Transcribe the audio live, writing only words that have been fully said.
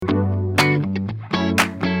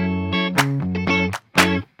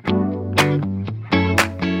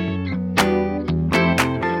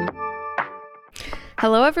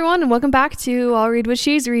Hello, everyone, and welcome back to I'll Read What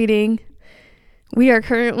She's Reading. We are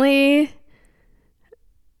currently...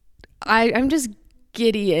 I'm just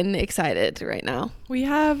giddy and excited right now. We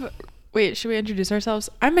have... Wait, should we introduce ourselves?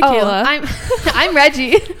 I'm Michaela. I'm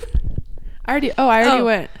Reggie. I already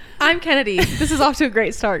went. I'm Kennedy. This is off to a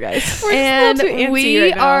great start, guys. And we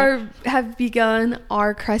right now. have begun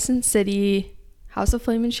our Crescent City House of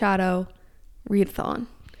Flame and Shadow readathon.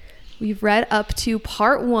 We've read up to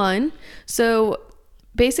part 1. So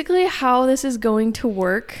basically how this is going to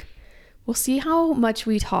work, we'll see how much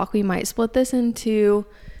we talk. We might split this into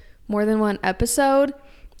more than one episode.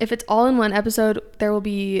 If it's all in one episode, there will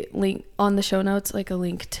be link on the show notes, like a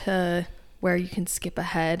link to where you can skip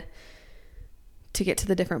ahead to get to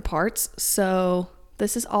the different parts. So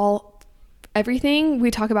this is all, everything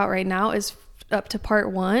we talk about right now is up to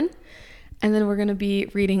part 1, and then we're going to be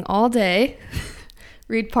reading all day.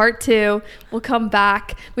 Read part 2. We'll come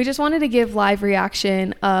back. We just wanted to give live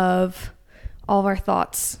reaction of all of our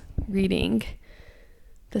thoughts reading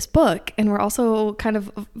this book, and we're also kind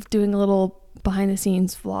of doing a little behind the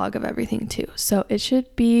scenes vlog of everything too. So it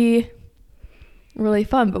should be really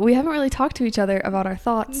fun, but we haven't really talked to each other about our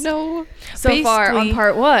thoughts No. so far on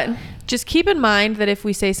part 1. Just keep in mind that if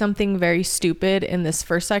we say something very stupid in this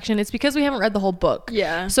first section, it's because we haven't read the whole book.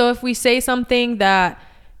 Yeah. So if we say something that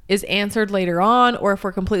is answered later on, or if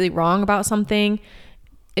we're completely wrong about something,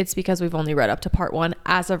 it's because we've only read up to part 1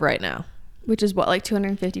 as of right now. Which is what, like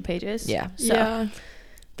 250 pages? Yeah. So Yeah.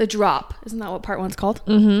 The Drop. Isn't that what part 1's called?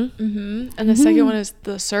 Mm-hmm. Mm-hmm. And the second one is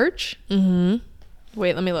The Search. Mm-hmm.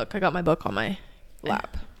 Wait, let me look. I got my book on my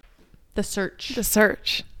lap. The Search. The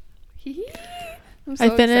Search. I'm so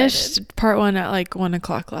I finished excited. part 1 at like 1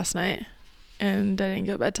 o'clock last night. And I didn't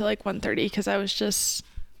go to bed till like 1:30 because I was just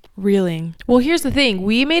reeling. Well, here's the thing.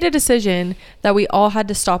 We made a decision that we all had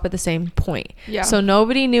to stop at the same point. Yeah. So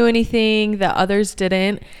nobody knew anything that others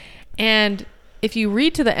didn't. And if you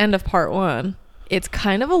read to the end of part 1, it's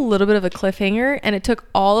kind of a little bit of a cliffhanger, and it took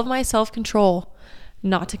all of my self-control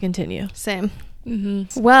not to continue. Same.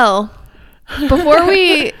 Mm-hmm. Well, before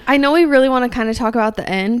I know we really want to kind of talk about the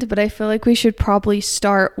end, but I feel like we should probably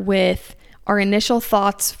start with our initial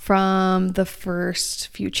thoughts from the first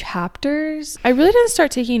few chapters. I really didn't start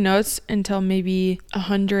taking notes until maybe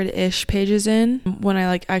 100-ish pages in, when I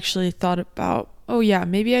like actually thought about, oh yeah,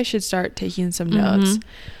 maybe I should start taking some notes.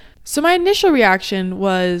 So my initial reaction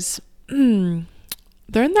was, they're in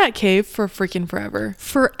that cave for freaking forever.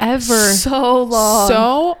 Forever. So long.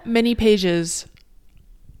 So many pages.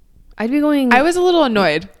 I'd be going I was a little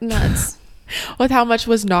annoyed nuts. with how much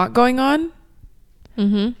was not going on.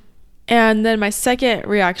 Mm-hmm. And then my second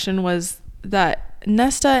reaction was that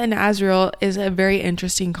Nesta and Azriel is a very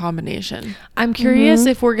interesting combination. I'm curious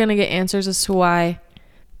if we're going to get answers as to why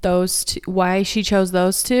why she chose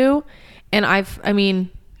those two. And I mean,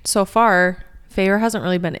 so far, Feyre hasn't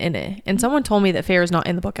really been in it. And someone told me that Feyre is not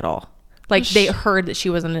in the book at all. Like, they heard that she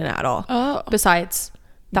wasn't in it at all. Oh. Besides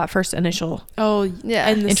that first initial. Oh, Yeah.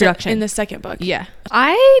 And the Introduction. in the second book. Yeah.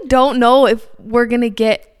 I don't know if we're going to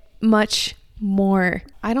get much more.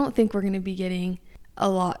 I don't think we're going to be getting a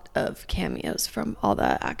lot of cameos from all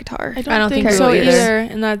the ACOTAR. I don't think so so either. either.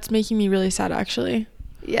 And that's making me really sad, actually.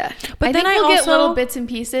 Yeah. But I then think I we'll get also- little bits and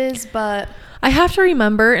pieces, but I have to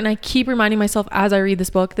remember, and I keep reminding myself as I read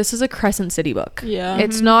this book, this is a Crescent City book. Yeah.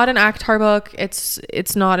 It's not an ACOTAR book.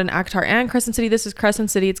 It's not an ACOTAR and Crescent City. This is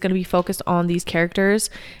Crescent City. It's going to be focused on these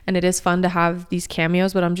characters, and it is fun to have these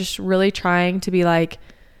cameos, but I'm just really trying to be like,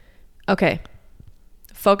 okay,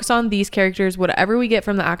 focus on these characters. Whatever we get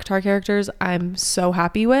from the ACOTAR characters, I'm so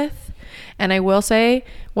happy with. And I will say,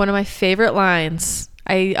 one of my favorite lines,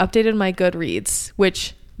 I updated my Goodreads,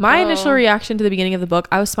 which my initial reaction to the beginning of the book,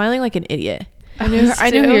 I was smiling like an idiot. I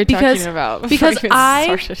knew who you're Because- talking about. because before I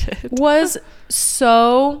even started it. was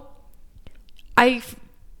so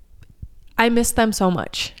I missed them so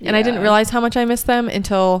much, and I didn't Yeah. realize how much I missed them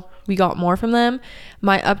until we got more from them.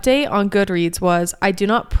 My update on Goodreads was, I do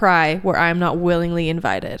not pry where I am not willingly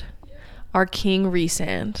invited. Our King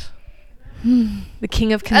Rhysand, the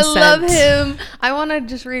king of consent. I love him. I want to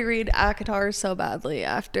just reread ACOTAR so badly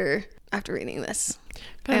after reading this.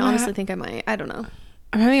 But I I'm honestly think I might. I don't know.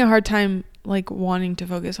 I'm having a hard time like wanting to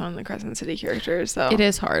focus on the Crescent City characters, though. It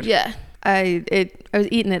is hard. Yeah. I was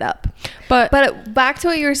eating it up. But Back to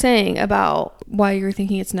what you were saying about why you were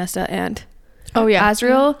thinking it's Nesta and oh yeah,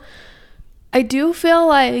 Azriel. I do feel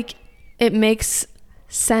like it makes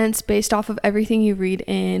sense based off of everything you read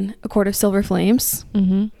in A Court of Silver Flames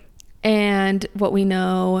mm-hmm. and what we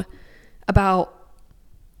know about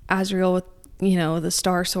Azriel with, you know, the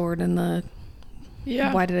Star Sword and the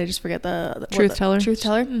Yeah. why did I just forget the Truth teller. Truth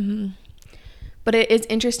teller. Mm-hmm. But it is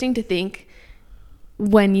interesting to think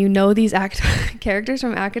when you know these characters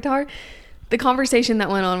from ACOTAR, the conversation that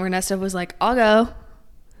went on where Nesta was like, I'll go.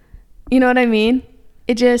 You know what I mean?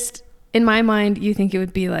 It just, in my mind, you think it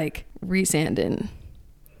would be like Rhysand and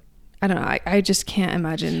I don't know. I just can't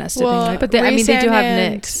imagine Nesta being like, but they do Rhysand have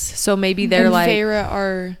and- Nyx, so maybe they're and like, Feyre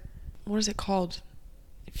are, what is it called?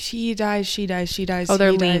 If she dies, she dies, she dies. Oh,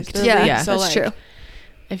 they're he dies. linked. They're yeah, linked. So, that's like, true.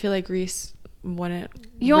 I feel like Rhys wouldn't.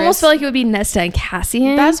 You almost feel like it would be Nesta and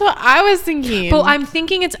Cassian. That's what I was thinking. but I'm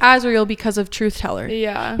thinking it's Azriel because of Truth Teller.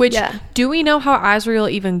 yeah. Which, Yeah. do we know how Azriel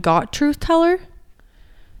even got Truth Teller?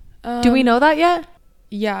 Do we know that yet?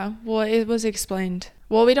 Yeah. Well, it was explained.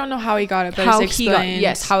 Well, we don't know how he got it, but How it's he got, explained.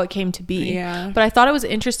 yes, how it came to be. Yeah. But I thought it was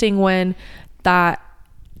interesting when that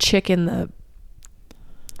chick in the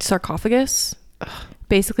sarcophagus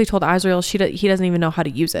basically told Azriel he doesn't even know how to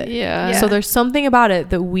use it. Yeah. So there's something about it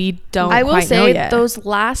that we don't I will quite know say yet. those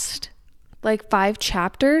last like 5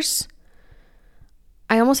 chapters,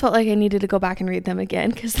 I almost felt like I needed to go back and read them again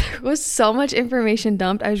because there was so much information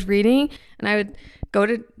dumped. I was reading and I would go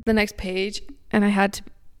to the next page and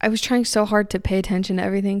I was trying so hard to pay attention to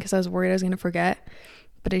everything because I was worried I was going to forget.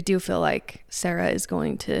 But I do feel like Sarah is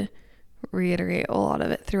going to reiterate a lot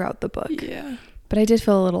of it throughout the book. Yeah. But I did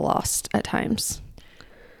feel a little lost at times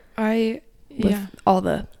with all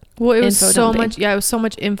the well, it was info so dumping. much. Yeah, it was so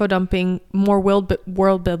much info dumping, more world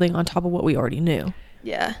building on top of what we already knew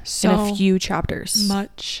yeah. So in a few chapters.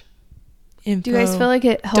 much info. Do you guys feel like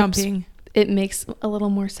it helps? dumping? It makes a little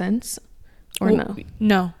more sense, or Well, no?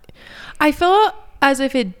 No. I feel as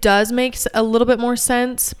if it does make a little bit more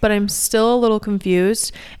sense, but I'm still a little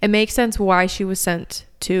confused. It makes sense why she was sent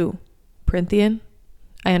to Prythian.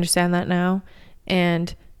 I understand that now.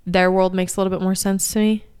 And their world makes a little bit more sense to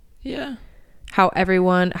me. Yeah. How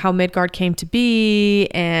Midgard came to be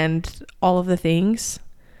and all of the things.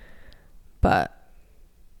 But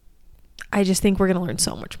I just think we're going to learn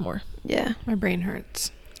so much more. Yeah. My brain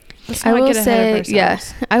hurts. Let's I not will get ahead of say, yeah.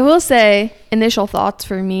 ourselves. I will say, initial thoughts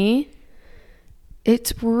for me.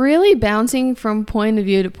 It's really bouncing from point of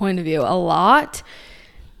view to point of view a lot.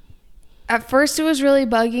 At first, it was really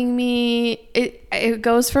bugging me. I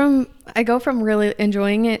go from really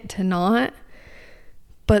enjoying it to not.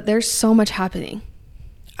 But there's so much happening.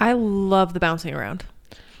 I love the bouncing around.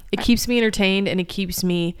 It keeps me entertained and it keeps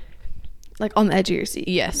me, Like on the edge of your seat.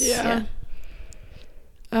 yes. Yeah.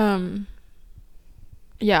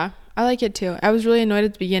 Yeah, I like it too. I was really annoyed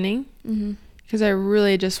at the beginning because I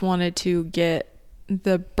really just wanted to get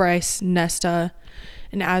the Bryce, Nesta,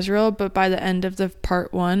 and Azriel, but by the end of the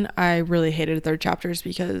part 1, I really hated their chapters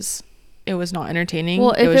because it was not entertaining.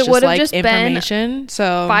 Well, if was it would have just information,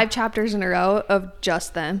 so 5 chapters in a row of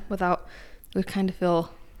just them without, it would kind of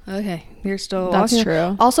feel, okay, you're still That's walking.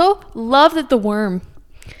 true. Also, love that the worm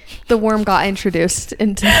got introduced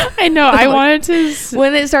into I know. I wanted to.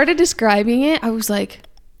 when it started describing it, I was like,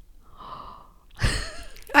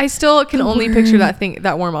 I still can only picture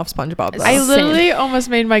that worm off SpongeBob. Though. I Same. literally almost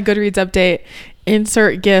made my Goodreads update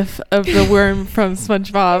insert GIF of the worm from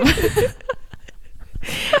SpongeBob.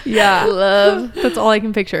 Yeah, love. That's all I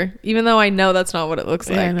can picture, even though I know that's not what it looks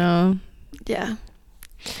like. I know. yeah.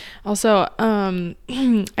 Also, I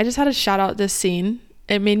just had to shout out this scene.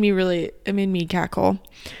 It made me cackle.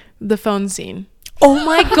 The phone scene. Oh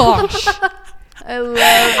my gosh. I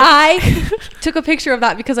love took a picture of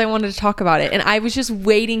that because I wanted to talk about it, and I was just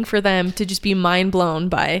waiting for them to just be mind blown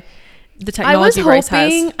by the technology Bryce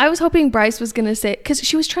has. I was hoping Bryce was going to say, because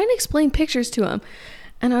she was trying to explain pictures to him.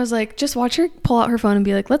 And I was like, just watch her pull out her phone and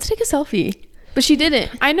be like, let's take a selfie. But she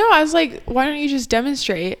didn't. I know. I was like, why don't you just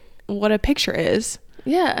demonstrate what a picture is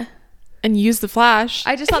Yeah. and use the flash?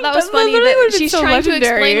 I just thought that was That funny literally that would've been she's so trying legendary.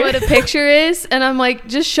 to explain what a picture is. And I'm like,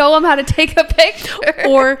 just show them how to take a picture.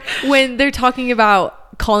 Or when they're talking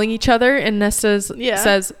about calling each other, and Nesta Yeah.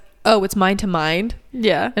 says, "Oh, it's mind to mind,"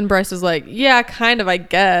 Yeah. and Bryce is like, "Yeah, kind of, I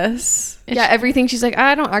guess." Yeah, everything. She's like,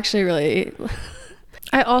 I don't actually really.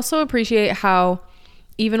 I also appreciate how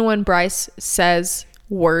even when Bryce says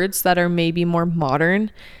words that are maybe more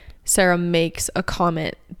modern, Sarah makes a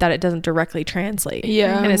comment that it doesn't directly translate.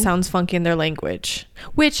 Yeah. And it sounds funky in their language.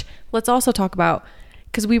 Which, let's also talk about,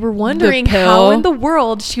 because we were wondering pill. how in the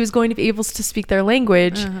world she was going to be able to speak their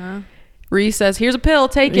language. Rhys says, "Here's a pill,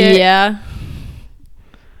 take it." Yeah.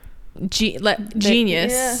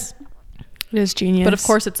 Genius. It is genius. But of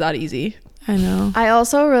course it's that easy. I know. I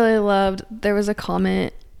also really loved, there was a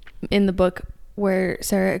comment in the book where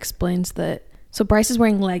Sarah explains that, so Bryce is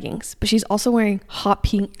wearing leggings, but she's also wearing hot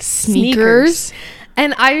pink sneakers.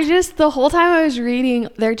 And I just, the whole time I was reading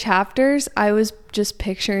their chapters, I was just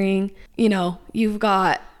picturing, you know, you've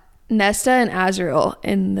got Nesta and Azriel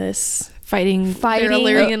in this fighting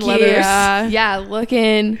Illyrian leathers. Yeah,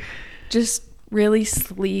 looking just really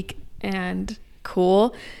sleek and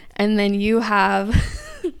cool. And then you have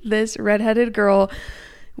this redheaded girl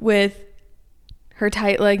with her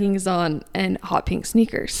tight leggings on and hot pink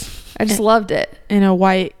sneakers. I just loved it. In a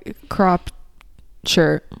white crop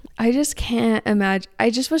shirt. I just can't imagine. I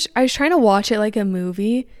was trying to watch it like a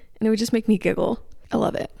movie and it would just make me giggle. I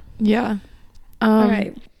love it. Yeah. All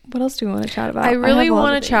right. What else do we want to chat about? I really have a lot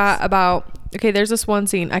want of to chat things. about, okay, there's this one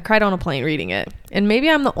scene. I cried on a plane reading it. And maybe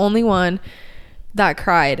I'm the only one that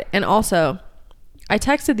cried. And also, I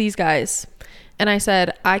texted these guys and I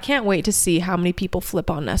said, I can't wait to see how many people flip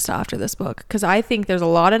on Nesta after this book. Because I think there's a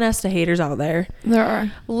lot of Nesta haters out there. There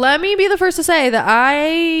are. Let me be the first to say that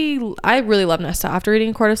I really love Nesta. After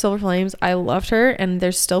reading Court of Silver Flames, I loved her. And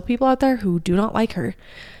there's still people out there who do not like her.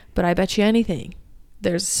 But I bet you anything,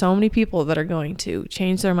 there's so many people that are going to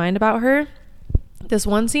change their mind about her. This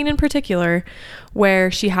one scene in particular where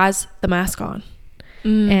she has the mask on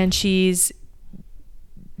and she's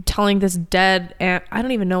telling this dead ant, I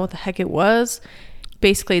don't even know what the heck it was.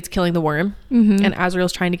 Basically, it's killing the worm and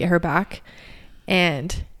Azriel's trying to get her back.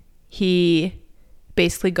 And he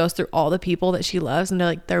basically goes through all the people that she loves and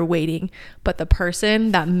they're waiting. But the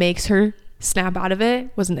person that makes her snap out of it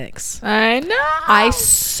was Nyx. I know. I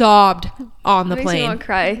sobbed on the Makes me plane. want to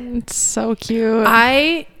cry. It's so cute.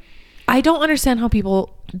 I don't understand how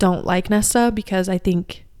people don't like Nesta because I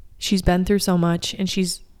think she's been through so much and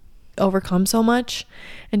she's overcome so much,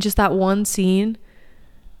 and just that one scene,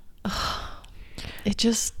 it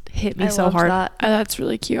just hit me so loved hard. that. That's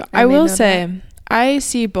really cute. I I made will note of say, I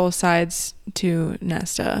see both sides to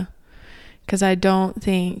Nesta because I don't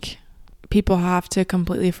think people have to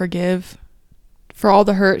completely forgive for all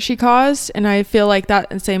the hurt she caused. And I feel like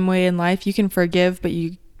that in the same way in life, you can forgive, but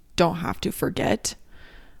you don't have to forget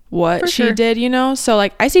what For she sure. did, you know? So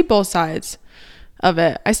like I see both sides of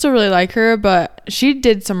it. I still really like her, but she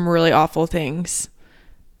did some really awful things.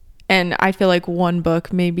 And I feel like one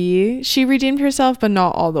book, maybe she redeemed herself, but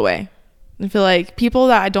not all the way. I feel like people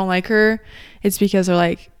that I don't like her, it's because they're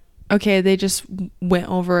like, okay, they just went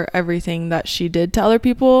over everything that she did to other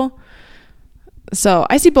people. So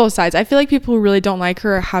I see both sides. I feel like people who really don't like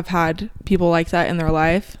her have had people like that in their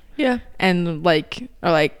life. Yeah. And like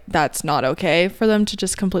are like, that's not okay for them to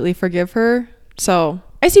just completely forgive her. So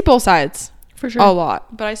I see both sides For sure. a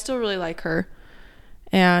lot, but I still really like her.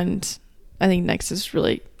 And I think Nyx is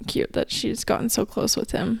really cute that she's gotten so close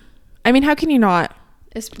with him. I mean, how can you not?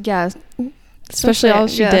 Especially all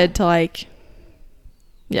she did to like,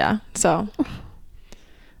 yeah. So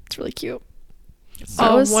it's really cute.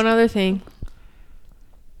 Oh, one other thing.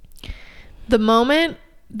 The moment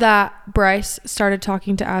that Bryce started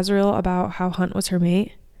talking to Azriel about how Hunt was her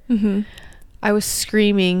mate, I was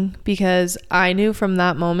screaming because I knew from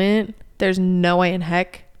that moment there's no way in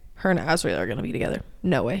heck her and Azriel are going to be together.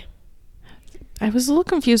 No way. I was a little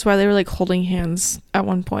confused why they were like holding hands at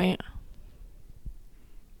one point.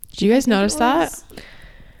 Did you guys notice that?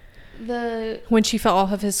 When she felt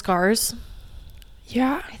all of his scars.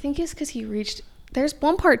 Yeah. I think it's because he reached. There's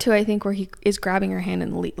one part too, I think, where he is grabbing her hand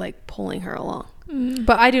and like pulling her along.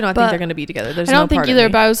 But I do not think they're going to be together. There's I don't no think part of either,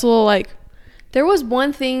 me. but I was a little like, There was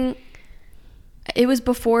one thing. It was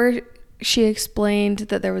before she explained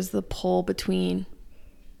that there was the pull between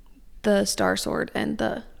the Star Sword and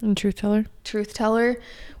the And Truth Teller. Truth Teller,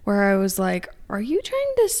 where I was like, are you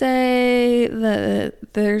trying to say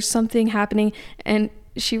that there's something happening? And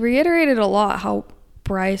she reiterated a lot how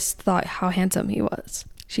Bryce thought how handsome he was.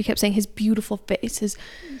 She kept saying his beautiful face, his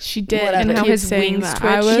she did, whatever. and how Keep his saying wings that.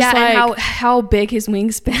 twitched. I was yeah, like, and how big his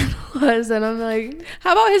wingspan was, and I'm like,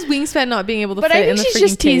 How about his wingspan not being able to but fit I in think the she's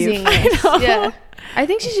just freaking cave? teasing I us. know. Yeah, I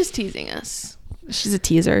think she's just teasing us. she's a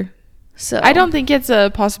teaser. So I don't think it's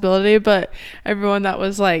a possibility, but everyone that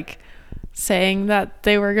was like saying that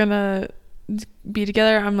they were gonna be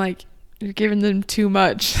together, I'm like, you're giving them too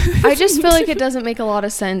much. I just feel like it doesn't make a lot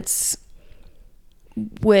of sense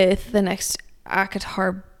with the next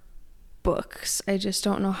ACOTAR books. I just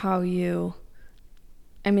don't know how you.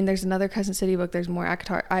 I mean, there's another Crescent City book. There's more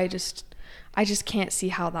ACOTAR. I just can't see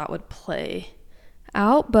how that would play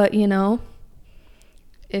out. But you know,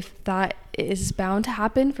 if that is bound to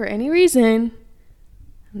happen for any reason,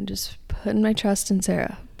 I'm just putting my trust in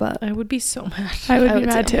Sarah. But I would be so mad. I would I be would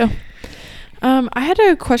mad too. too. I had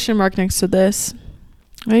a question mark next to this.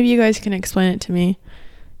 Maybe you guys can explain it to me.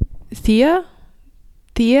 Thea?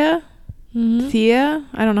 Thea?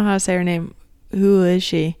 I don't know how to say her name. Who is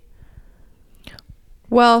she?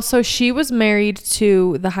 Well, so she was married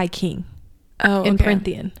to the High King in okay.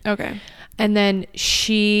 Prythian. Okay. And then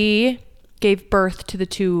she gave birth to the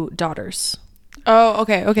two daughters. Oh,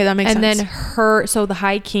 okay. Okay, that makes and sense. then so the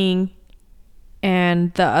High King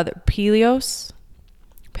and the other Pelios,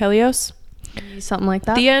 Something like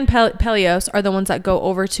that. Thea and Pelios are the ones that go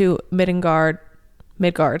over to Midgard,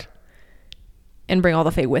 and bring all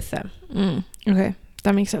the Fae with them. Okay,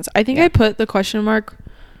 that makes sense. I think I put the question mark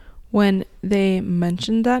when they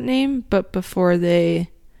mentioned that name, but before they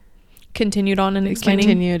Continued on and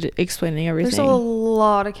continued explaining everything. There's a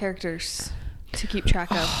lot of characters to keep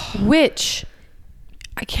track of. Which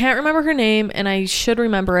I can't remember her name, and I should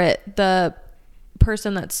remember it. The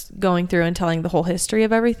person that's going through and telling the whole history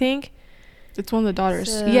of everything. It's one of the daughters.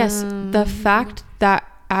 Yes, the fact that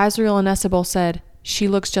Azriel and Nesebel said she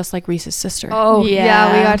looks just like Rhys's sister. Oh, Yeah.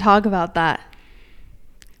 yeah, we gotta talk about that.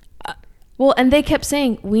 Well, and they kept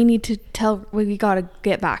saying, we gotta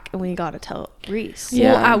get back and we gotta tell Rhys.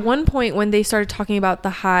 Yeah. Well, at one point when they started talking about the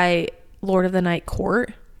High Lord of the Night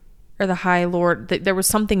Court, or the High Lord, there was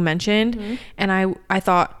something mentioned, and I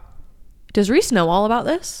thought, does Rhys know all about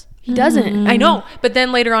this? He doesn't. I know, but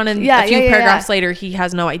then later on in a few paragraphs later, he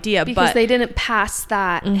has no idea. Because but they didn't pass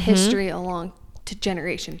that history along to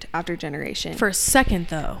generation after generation. for a second,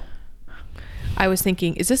 though, I was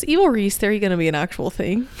thinking, is this evil Rhys theory going to be an actual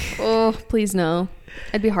thing? Oh, please no.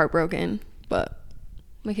 I'd be heartbroken. But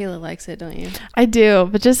Michaela likes it, don't you? I do,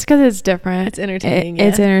 but just because it's different, It's entertaining,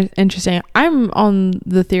 It's yeah. interesting. I'm on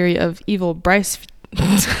the theory of evil Bryce.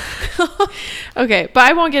 Okay, but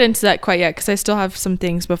I won't get into that quite yet because I still have some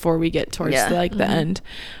things before we get towards the end.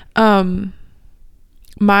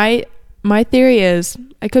 My theory is,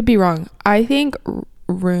 I could be wrong. I think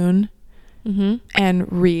Rune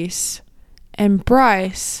and Rhys and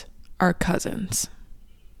Bryce are cousins.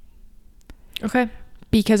 Okay.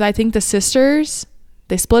 Because I think the sisters,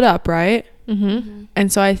 they split up, right?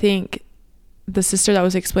 And so I think the sister that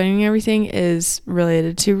was explaining everything is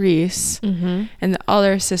related to Rhys, and the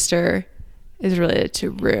other sister is related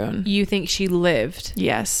to Rune. You think she lived,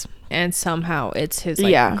 Yes. and somehow it's his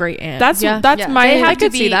great aunt. That's my. They have I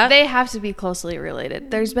could to see be, that. They have to be closely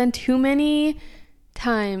related. There's been too many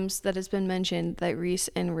times that it's been mentioned that Rhys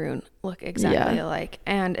and Rune look exactly alike,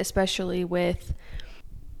 and especially with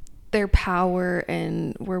their power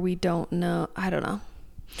and where we don't know. I don't know.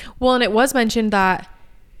 Well, and it was mentioned that,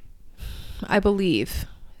 I believe,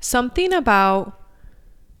 something about,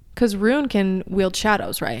 because Rune can wield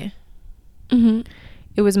shadows, right?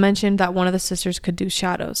 It was mentioned that one of the sisters could do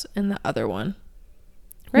shadows and the other one,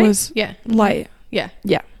 right? Was light. Yeah.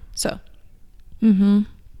 Yeah. So Mm-hmm.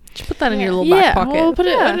 just put that in your little back pocket. We'll put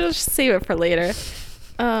it. I'll just save it for later.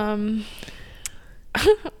 One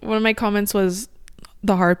of my comments was,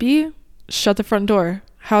 the harpy, shut the front door.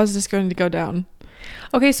 How is this going to go down?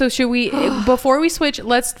 Okay, so should we, before we switch,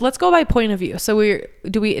 let's go by point of view. So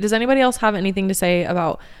does anybody else have anything to say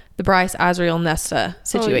about the Bryce, Azriel, Nesta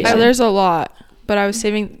situation? There's a lot, but I was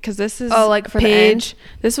saving because this is for the page.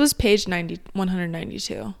 end? This was page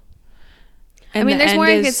 192. I mean, there's more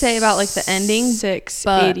I could say about the ending,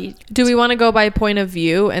 680. Do we want to go by point of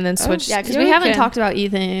view and then switch? Yeah, because Yeah, we we haven't can. talked about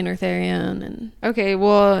Ethan or Therion and Okay,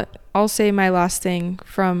 well, I'll say my last thing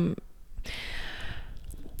from.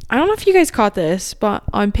 I don't know if you guys caught this, but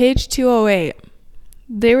on page 208,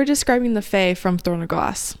 they were describing the Fae from Throne of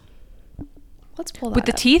Glass. let's pull that With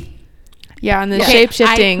the up. teeth? Yeah, and the Okay, shape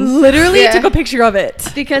shifting. I literally Yeah. took a picture of it.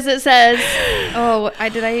 because it says, oh, I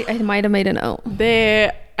might have made a note.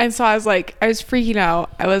 And so I was freaking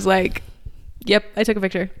out. I was like, Yep, I took a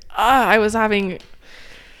picture. I was having.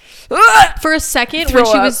 For a second, Throw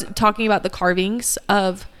when she up. was talking about the carvings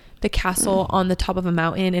of the castle on the top of a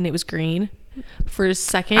mountain and it was green, for a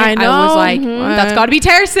second, I I know. was like, that's got to be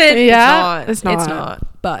Terracin. Yeah, It's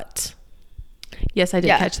not. But yes, I did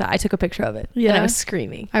catch that. I took a picture of it. And Yeah. I was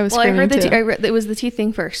screaming. I was Well, I screaming heard too. it was the teeth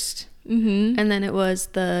thing first, Mm-hmm. and then it was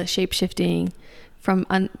the shape shifting from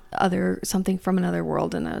something from another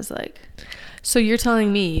world, and I was like, So you're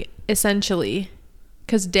telling me, essentially,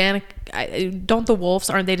 because don't the wolves,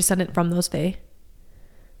 aren't they descendant from those Fae?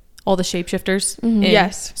 All the shapeshifters?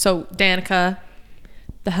 Yes. So Danica,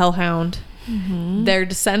 the Hellhound, they're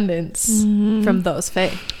descendants from those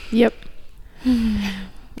Fae. Yep.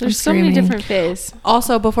 There's so many screaming. different Faes.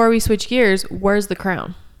 Also, before we switch gears, where's the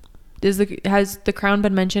crown? Has the crown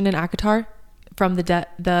been mentioned in ACOTAR from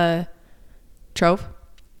the trove?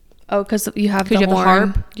 oh, because you have Because the you have horn,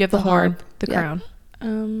 the harp, you have the horn, harp, the yeah.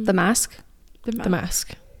 crown, the mask. the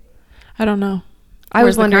mask. I don't know. I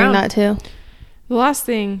Where's was the wondering crown? that too. The last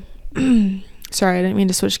thing. Sorry, I didn't mean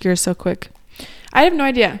to switch gears so quick. I have no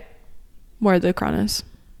idea where the crown is.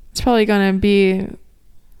 It's probably gonna be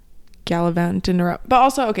Gallivant in Europe. But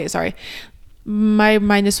also, okay, sorry. My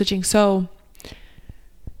mind is switching. So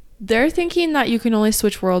they're thinking that you can only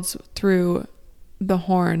switch worlds through the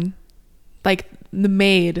horn, like the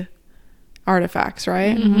made artifacts,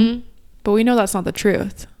 right? Mm-hmm. But we know that's not the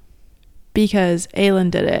truth because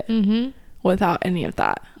Aelin did it Mm-hmm. without any of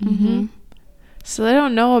that. Mm-hmm. So they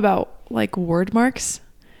don't know about like word marks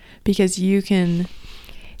because you can.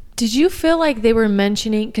 Did you feel like they were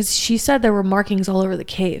mentioning, because she said there were markings all over the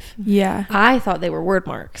cave? Yeah. I thought they were word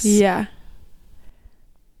marks. Yeah.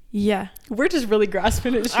 Yeah. We're just really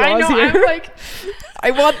grasping at I know. I'm like,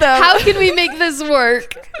 I want them. How can we make this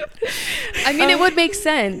work? I mean, it would make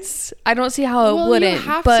sense. I don't see how it wouldn't. You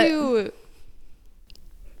have but to.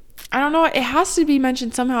 I don't know. It has to be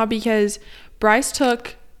mentioned somehow because Bryce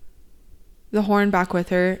took the horn back with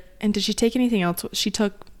her. And did she take anything else? Did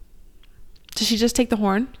she just take the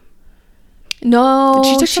horn? no,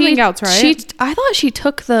 She took something else, right? I thought she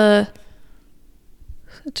took the.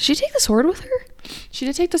 Did she take the sword with her? She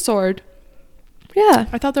did take the sword. Yeah.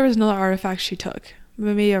 I thought there was another artifact she took.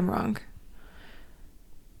 Maybe I'm wrong.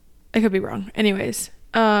 I could be wrong. Anyways,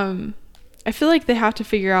 I feel like they have to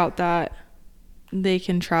figure out that they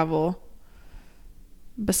can travel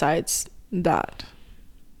besides that.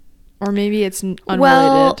 Or maybe it's unrelated.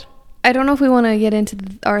 Well, I don't know if we want to get into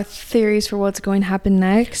our theories for what's going to happen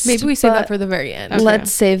next. Maybe we save but that for the very end. Okay.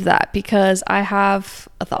 Let's save that because I have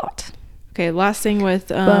a thought. Okay, last thing with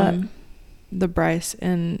the Bryce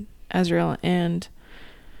and Azriel and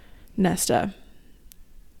Nesta.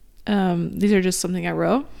 These are just something I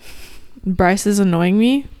wrote. Bryce is annoying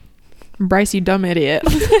me. Bryce, you dumb idiot.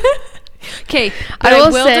 Okay, I I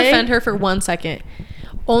will will say- defend her for 1 second.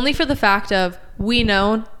 Only for the fact of we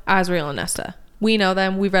know Azriel and Nesta. We know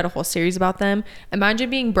them. We've read a whole series about them. Imagine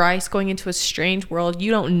being Bryce going into a strange world.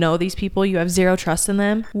 You don't know these people. You have zero trust in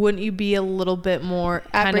them. Wouldn't you be a little bit more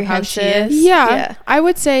kind of how she Apprehensive. is? Yeah, I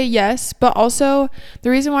would say yes. But also, the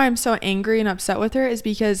reason why I'm so angry and upset with her is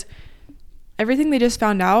because everything they just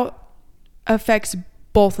found out affects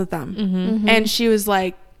both of them. Mm-hmm. And she was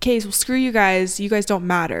like, okay, well, screw you guys. You guys don't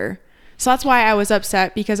matter. So that's why I was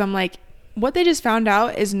upset because I'm like, what they just found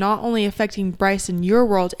out is not only affecting Bryce in your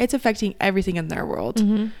world, it's affecting everything in their world.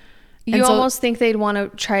 Mm-hmm. You And so- almost think they'd want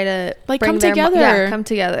to try to Like, bring come their together. Yeah, come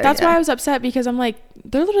together. That's yeah. why I was upset because I'm like,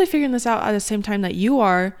 they're literally figuring this out at the same time that you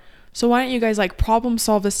are. So why don't you guys like problem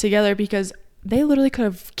solve this together? Because they literally could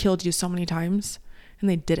have killed you so many times and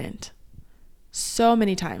they didn't. So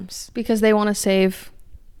many times. because they want to save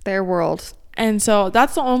their world. And so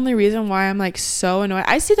that's the only reason why I'm like so annoyed.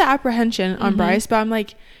 I see the apprehension on Bryce, but I'm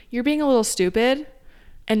like, you're being a little stupid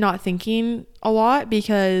and not thinking a lot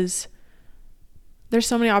because there's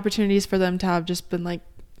so many opportunities for them to have just been like,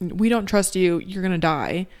 we don't trust you. You're going to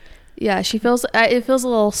die. Yeah, she feels it feels a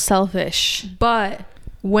little selfish. But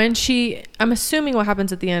when I'm assuming what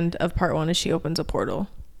happens at the end of part 1 is she opens a portal.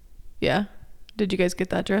 Yeah. Did you guys get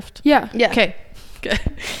that drift? Yeah. Yeah. Okay. Good.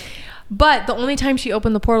 But the only time she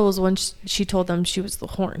opened the portal was when she told them she was the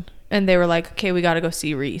horn. And they were like, okay, we got to go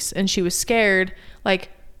see Reese. And she was scared. Like,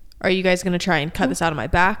 are you guys going to try and cut this out of my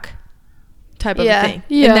back? Type of Yeah. thing.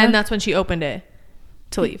 Yeah. And then that's when she opened it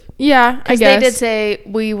to leave. Yeah, I Because guess. they did say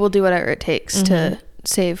we will do whatever it takes to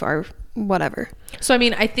save our whatever. So, I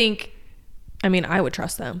mean, I would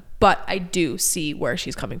trust them. But I do see where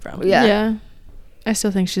she's coming from. Yeah. Yeah. I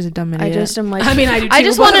still think she's a dumb idiot. I just am like. I mean, I do I too,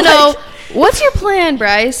 just but want to like- know what's your plan,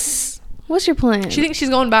 Bryce? What's your plan? She thinks she's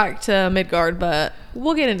going back to Midgard, but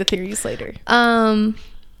we'll get into theories later.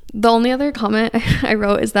 The only other comment I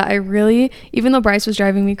wrote is that I really, even though Bryce was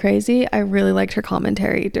driving me crazy, I really liked her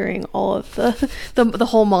commentary during all of the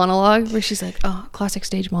whole monologue where she's like, "Oh, classic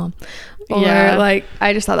stage mom," or Yeah. like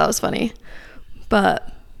I just thought that was funny,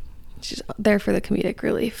 but she's there for the comedic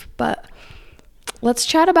relief. But let's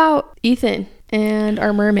chat about Ethan and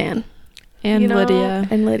our merman and You know, Lydia.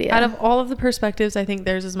 and Lydia. Out of all of the perspectives, I think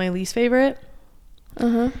theirs is my least favorite.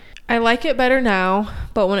 uh-huh. I like it better now,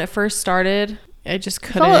 but when it first started, I just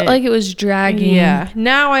couldn't. Felt like it was dragging. Yeah.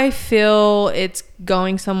 Now I feel it's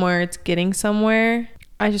going somewhere. It's getting somewhere.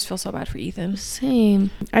 I just feel so bad for Ethan. Same.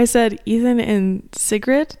 I said Ethan and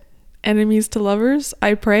Sigrid, enemies to lovers.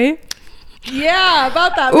 I pray. Yeah,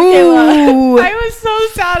 about that, Ooh. I was so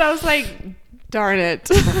sad. I was like, darn it.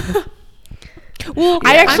 Well,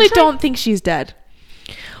 I yeah, actually I'm trying- don't think she's dead.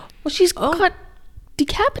 Well, she's Oh. got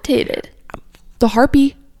decapitated. The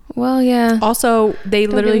harpy. Well, yeah. Also, they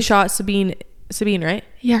Don't literally give a shot Sabine, right?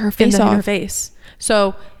 Yeah, her In face her off. face.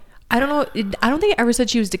 So, I don't know. I don't think it ever said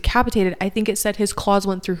she was decapitated. I think it said his claws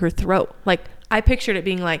went through her throat. Like, I pictured it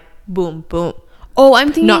being like, boom, boom. Oh, I'm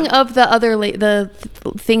thinking Not- of the other the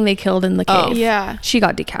thing they killed in the cave. Oh. Yeah. She got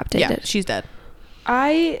Yeah, decapitated. she's dead.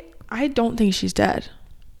 I don't think she's dead.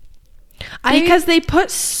 I- Because they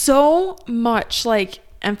put so much like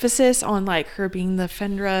emphasis on like her being the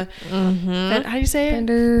Fendra. How do you say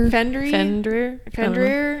it?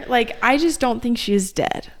 Fenrir. Like, I just don't think she's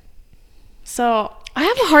dead. So I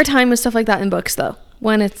have a hard time with stuff like that in books, though.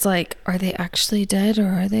 When it's like, are they actually dead or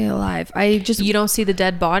are they alive? You don't see the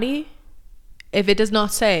dead body. If it does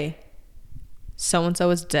not say so and so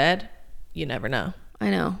is dead, you never know. I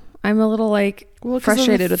know. I'm a little like 'cause of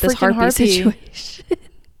frustrated the with this freaking harpy situation.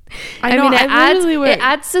 I know. It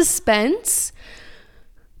adds suspense,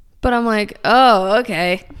 but I'm like, oh,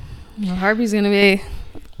 okay. The harpy's gonna be.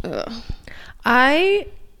 Ugh.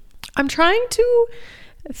 I'm trying to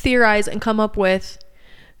theorize and come up with.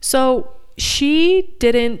 So she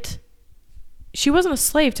wasn't a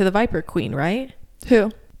slave to the Viper Queen, right?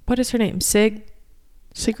 Who? What is her name? Sigrid.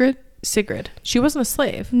 She wasn't a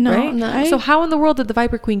slave, No, right? no. So how in the world did the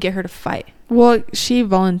Viper Queen get her to fight? Well, she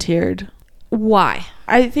volunteered. Why?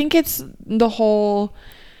 I think it's the whole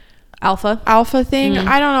Alpha thing.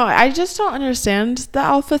 I don't know. I just don't understand the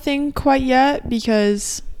alpha thing quite yet,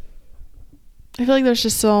 because I feel like there's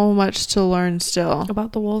just so much to learn still.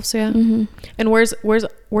 about the wolves, yeah. Mm-hmm. And where's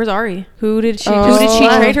Ari? Who did she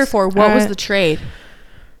Oh. trade her for? What was the trade?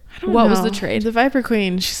 What was know. the trade? The Viper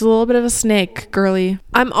Queen. She's a little bit of a snake, girly.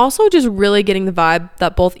 I'm also just really getting the vibe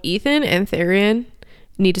that both Ethan and Therian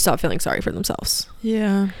need to stop feeling sorry for themselves.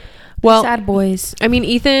 Yeah. Well, Sad boys. I mean,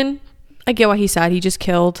 Ethan, I get why he's sad. He just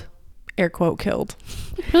killed, air quote, killed.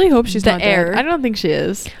 I really hope she's The not heir. dead. I don't think she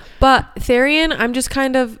is. But Therian, I'm just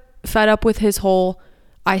kind of fed up with his whole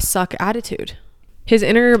I suck attitude. His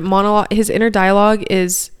inner monologue, his inner dialogue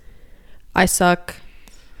is I suck,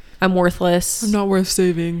 I'm worthless. I'm not worth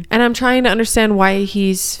saving. And I'm trying to understand why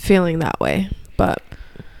he's feeling that way. But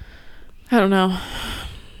I don't know.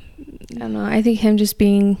 I don't know. I think him just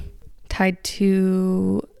being tied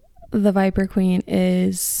to the Viper Queen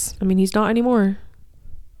is, I mean, he's not anymore.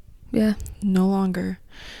 yeah. No longer.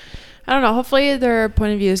 I don't know. Hopefully their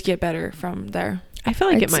point of views get better from there. I feel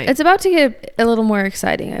like it might. It's about to get a little more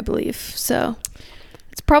exciting, I believe. So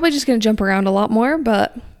it's probably just going to jump around a lot more,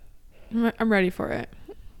 but I'm ready for it.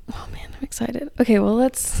 oh man, I'm excited. Okay, well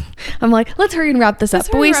let's hurry and wrap this up.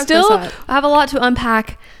 But hurry we and wrap this still up. have a lot to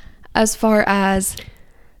unpack as far as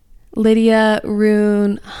Lydia,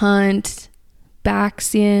 Rune, Hunt,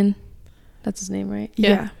 Baxian. That's his name, right?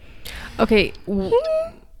 Yeah. Okay.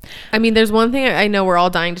 I mean, there's one thing I know we're all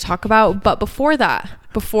dying to talk about, but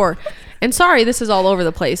before, and sorry, this is all over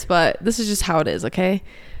the place, but this is just how it is, okay?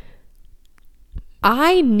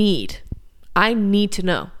 I need to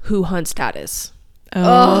know who Hunt's dad is.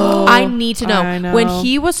 Oh. I need to know. I know. When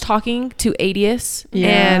he was talking to Adius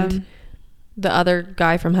and the other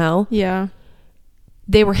guy from hell, Yeah.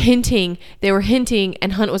 they were hinting,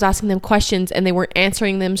 and Hunt was asking them questions and they weren't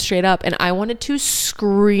answering them straight up, and I wanted to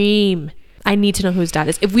scream. I need to know who his dad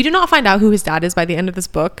is. If we do not find out who his dad is by the end of this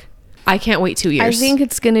book, I can't wait 2 years. I think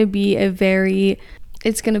it's going to be I think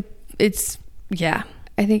it's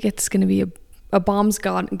going to be a bomb's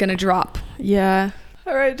gonna drop. Yeah.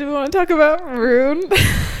 All right. Do we want to talk about Rune? the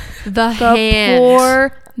The hand.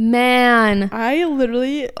 poor man. I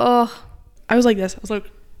literally, Oh, I was like this. I was like,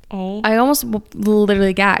 oh. I almost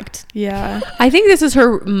literally gagged. Yeah. I think this is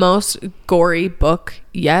her most gory book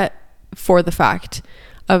yet, for the fact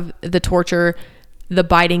of the torture, the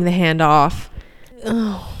biting the hand off.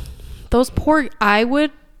 Oh, those poor. I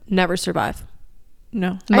would never survive.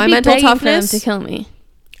 No. My I'd be mental begging for them toughness to kill me.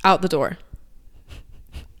 out the door.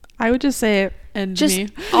 I would just say it and Just me.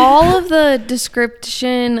 all of the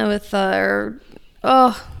description with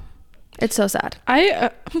it's so sad.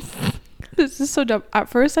 This is so dumb. At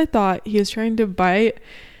first I thought he was trying to bite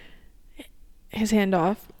his hand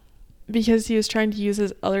off because he was trying to use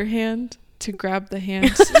his other hand to grab the hand.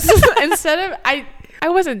 Instead of I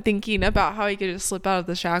wasn't thinking about how he could just slip out of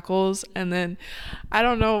the shackles, and then I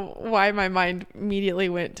don't know why my mind immediately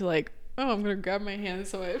went to like, oh, I'm gonna grab my hand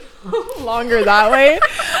so I longer that way.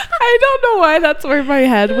 I don't know why that's where my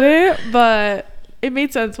head went, but it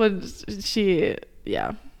made sense when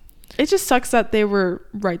yeah. It just sucks that they were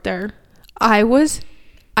right there. I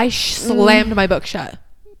slammed my book shut.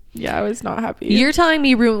 Yeah, I was not happy. You're telling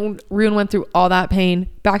me Rune went through all that pain.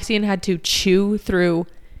 Baxian had to chew through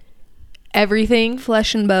everything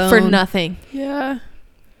Flesh and bone. for nothing. Yeah.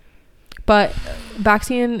 But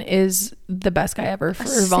Baxian is the best guy ever for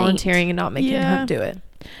saint. volunteering and not making Yeah. him do it.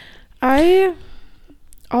 I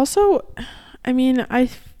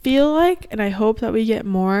feel like, and I hope that we get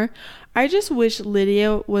more. I just wish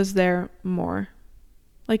Lydia was there more.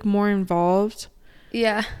 Like more involved.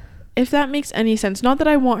 Yeah. If that makes any sense. Not that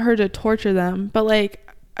I want her to torture them, but like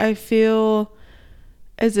I feel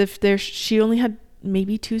as if she only had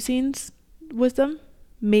maybe 2 scenes with them.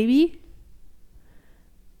 Maybe.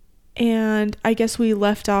 And I guess we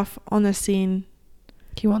left off on the scene.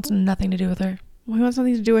 He wants nothing to do with her. Well, he wants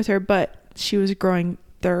nothing to do with her, but she was growing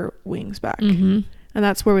their wings back. Mm-hmm. And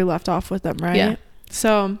that's where we left off with them, right? Yeah.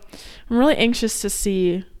 So I'm really anxious to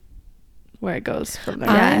see where it goes from there.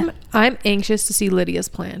 Yeah. I'm anxious to see Lydia's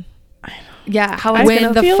plan. Yeah, how I it's When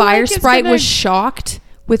gonna the feel fire like it's sprite gonna- was shocked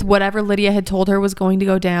with whatever Lydia had told her was going to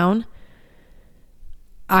go down,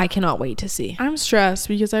 I cannot wait to see. I'm stressed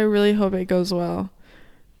because I really hope it goes well.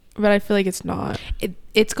 But I feel like it's not.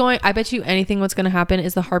 It's going, I bet you anything what's going to happen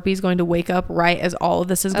is the Harpy's going to wake up right as all of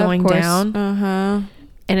this is Of going course. down, Uh-huh.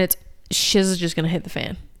 and it's shiz is just going to hit the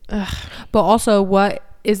fan. Ugh. But also, what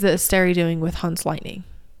is the Asteri doing with Hunt's lightning?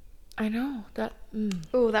 I know. That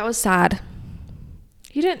Oh, that was sad.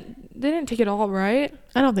 they didn't take it all, right?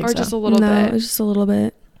 I don't think Or so. just a little No, it bit. was just a little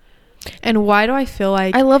bit. And why do I feel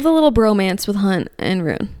like I love the little bromance with Hunt and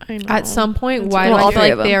Rune. I know. at some point, It's why well, do all I feel three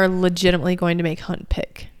like of they them. are legitimately going to make Hunt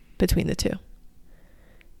pick between the two?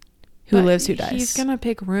 Who But lives, who dies? He's gonna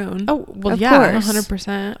pick Rune. Oh, well, Of yeah. course.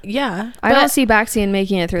 100%. Yeah. I don't see Baxian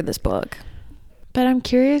making it through this book. But I'm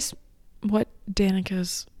curious what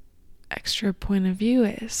Danica's extra point of view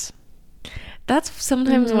is. That's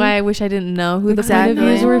sometimes Mhm. why I wish I didn't know who Exactly. the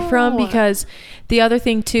point of views were from, No. because the other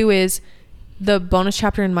thing too is the bonus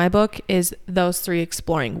chapter in my book is those three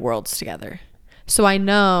exploring worlds together. So I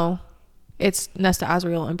know it's Nesta,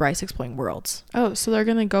 Azriel, and Bryce exploring worlds. Oh, so they're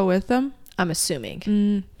gonna go with them? I'm assuming.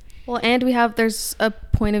 Mm. Well, and there's a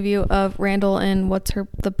point of view of Randall and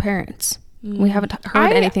the parents. We haven't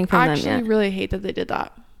heard I anything from them actually yet. really hate that they did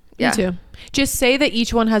that. Yeah. Me too. Just say that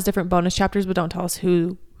each one has different bonus chapters, but don't tell us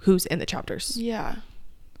who's in the chapters. Yeah.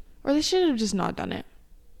 Or they should have just not done it.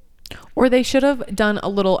 Or they should have done a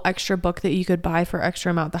little extra book that you could buy for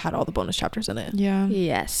extra amount that had all the bonus chapters in it. Yeah.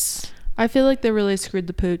 Yes. I feel like they really screwed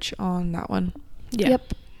the pooch on that one. Yeah.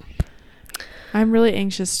 Yep. I'm really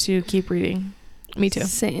anxious to keep reading. Me too.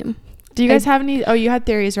 Same. Do you guys have any? Oh, you had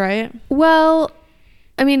theories, right? Well,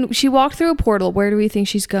 I mean, she walked through a portal. Where do we think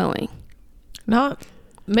she's going? Not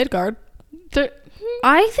Midgard.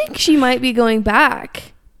 I think she might be going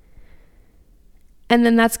back. And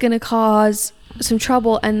then that's going to cause some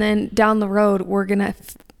trouble. And then down the road, we're going to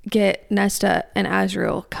get Nesta and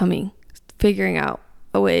Azriel coming, figuring out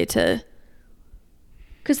a way to...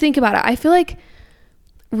 Because think about it. I feel like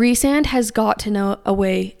Rhysand has got to know a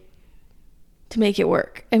way to make it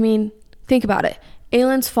work. I mean, think about it.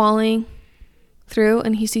 Aelin's falling through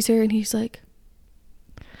and he sees her and he's like...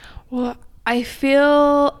 Well, I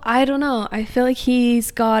don't know. I feel like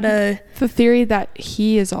he's got a... the theory that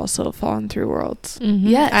he is also fallen through worlds.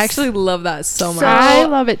 Yes. I actually love that so much. So- I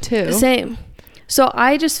love it too. Same. So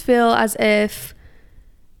I just feel as if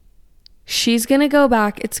she's going to go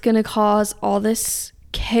back. It's going to cause all this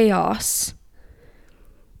chaos.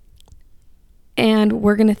 And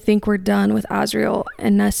we're going to think we're done with Azriel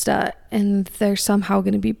and Nesta. And they're somehow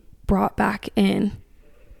going to be brought back in.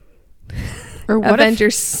 Or what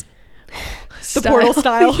Avengers the portal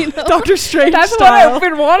style, you know? Doctor Strange That's style. what I've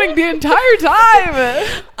been wanting the entire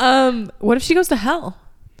time. What if she goes to hell?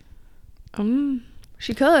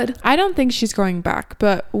 She could. I don't think she's going back,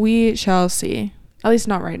 but we shall see. At least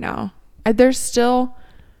not right now. There's still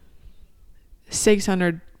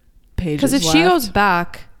 600 pages. Because if she goes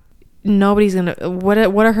back, nobody's gonna. What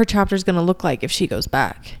are her chapters gonna look like if she goes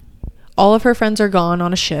back? All of her friends are gone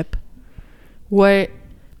on a ship. What?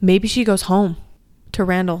 Maybe she goes home to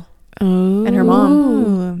Randall and her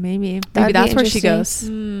mom. Maybe. Maybe That'd be that's where she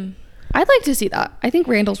interesting. goes. I'd like to see that. I think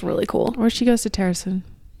Randall's really cool. Or she goes to Terrason.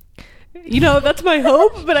 You know, that's my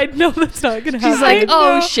hope, but I know that's not gonna happen. She's like,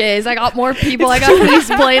 oh, shiz. I got more people. I got police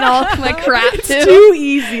playing all my crap, It's too. too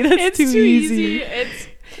easy. That's It's too too easy. easy. It's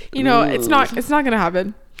it's not gonna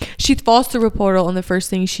happen. She falls through a portal, and the first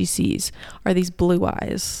thing she sees are these blue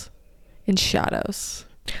eyes in shadows.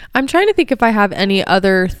 I'm trying to think if I have any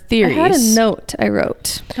other theories. I had a note I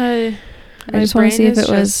wrote. I just wanna see if it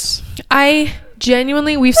was- I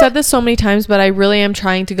genuinely, we've said this so many times, but I really am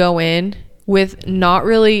trying to go in with not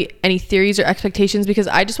really any theories or expectations, because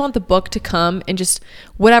I just want the book to come and just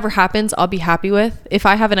whatever happens, I'll be happy with. If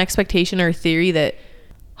I have an expectation or a theory that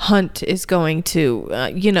Hunt is going to,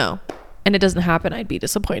 and it doesn't happen, I'd be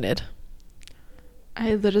disappointed.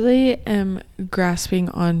 I literally am grasping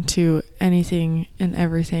onto anything and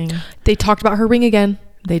everything. They talked about her ring again.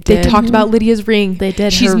 They They talked about Lydia's ring. They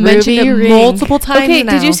did. She's Her mentioned it ruby ring. multiple times Okay,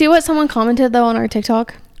 now. did you see what someone commented, though, on our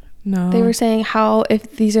TikTok? No. They were saying how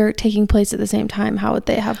if these are taking place at the same time, how would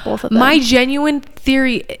they have both of them? My genuine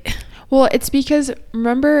theory. Well, it's because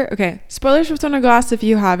remember. Okay, spoilers for Throne of Glass. If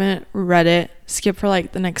you haven't read it, skip for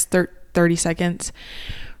like the next 30 seconds.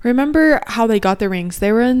 remember how they got the rings?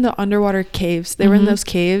 They were in the underwater caves. They were in those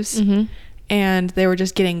caves, and they were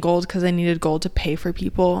just getting gold because they needed gold to pay for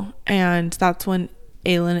people. And that's when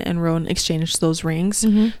Aelin and Rowan exchanged those rings.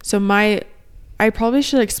 So I probably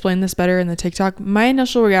should explain this better in the TikTok. My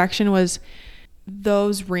initial reaction was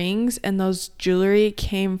those rings and those jewelry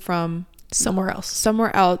came from somewhere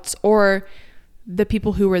else, or the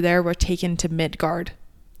people who were there were taken to Midgard.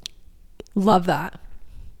 Love that.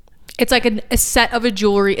 It's like a set of a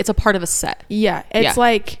jewelry. It's a part of a set. Yeah, it's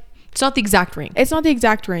like it's not the exact ring. It's not the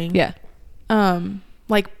exact ring. Yeah.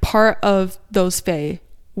 Like part of those fae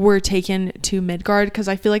were taken to Midgard because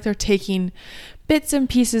I feel like they're taking bits and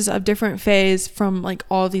pieces of different faes from like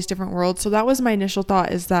all these different worlds. So that was my initial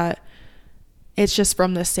thought, is that it's just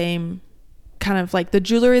from the same kind of like the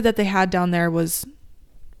jewelry that they had down there was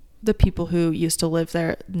the people who used to live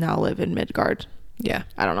there now live in Midgard. Yeah.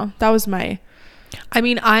 I don't know. That was my... I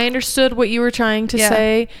mean, I understood what you were trying to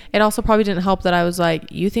say. It also probably didn't help that I was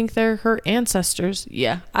like, you think they're her ancestors?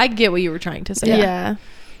 Yeah. I get what you were trying to say. Yeah.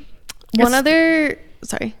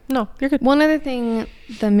 Sorry. No, you're good. One other thing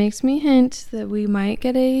that makes me hint that we might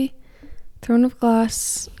get a Throne of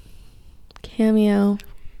Glass cameo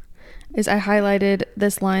is I highlighted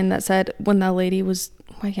this line that said when that lady was,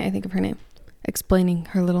 why can't I think of her name, explaining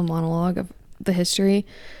her little monologue of the history.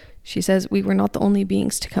 She says, we were not the only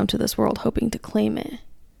beings to come to this world hoping to claim it.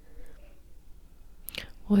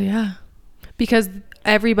 Well, yeah. Because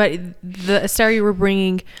everybody, the Asteri were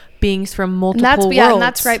bringing beings from multiple worlds. Yeah, and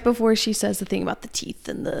that's right before she says the thing about the teeth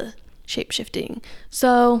and the shape-shifting.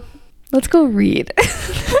 So, let's go read.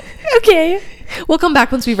 Okay. We'll come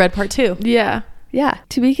back once we read part 2. Yeah. Yeah.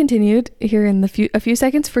 To be continued here in a few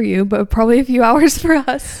seconds for you, but probably a few hours for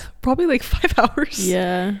us. Probably like 5 hours.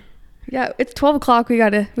 Yeah. Yeah, it's 12 o'clock. We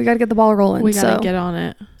gotta get the ball rolling. We gotta get on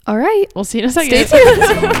it. All right. We'll see you in a second. Stay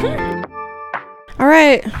tuned. All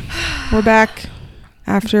right. We're back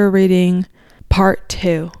after reading part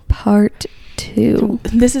 2. Part 2.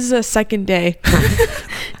 This is a second day.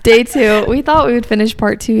 Day 2. We thought we would finish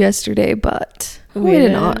part 2 yesterday, but we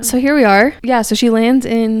did not. So here we are. Yeah, so she lands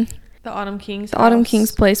in The Autumn King's Autumn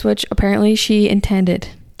King's place, which apparently she intended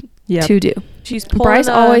to do. She's pulling Bryce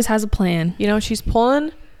always has a plan. You know, she's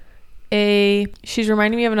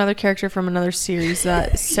reminding me of another character from another series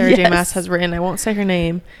that Sarah J. Maas has written. I won't say her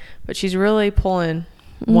name, but she's really pulling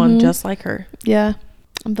one just like her. Yeah,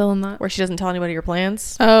 I'm feeling that. Where she doesn't tell anybody her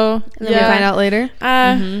plans. Oh, and then we find out later.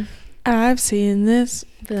 I've seen this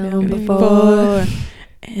film before.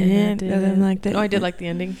 And I didn't like the... Oh, I did like the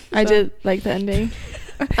ending. I did like the ending.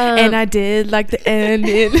 And I did like the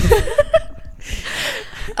ending.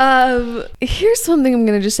 Here's something I'm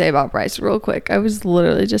gonna just say about Bryce real quick. I was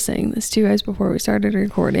literally just saying this to you guys before we started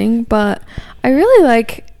recording, but I really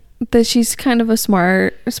like that she's kind of a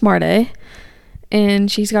smart-a,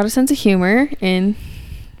 and she's got a sense of humor in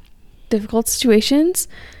difficult situations,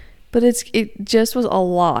 but it just was a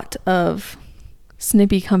lot of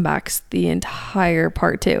snippy comebacks the entire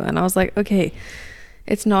part 2, and I was like, okay,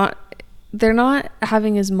 they're not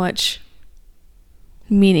having as much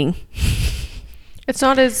meaning. It's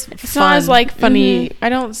not as like funny. I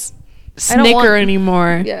don't snicker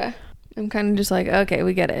anymore. Yeah. I'm kind of just like, okay,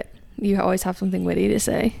 we get it. You always have something witty to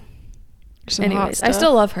say. Anyways, I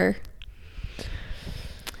still love her.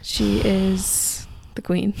 She is the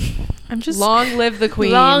queen. Long live the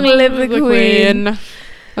queen. Long live the queen.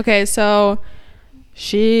 Okay, so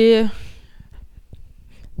she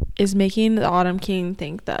is making the Autumn King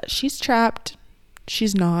think that she's trapped.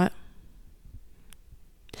 She's not.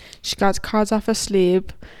 She got cards off her sleeve.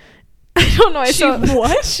 I don't know.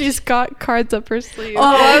 What? She's got cards up her sleeve. Oh,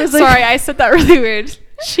 I was like, sorry, I said that really weird.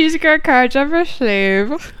 She's got cards up her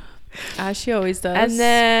sleeve. As she always does. And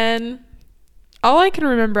then all I can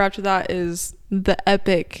remember after that is the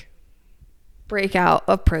epic breakout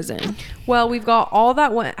of prison. Well, we've got all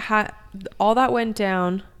that went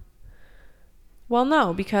down. Well,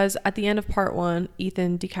 no, because at the end of part 1,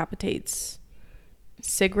 Ethan decapitates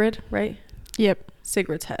Sigrid, right? Yep.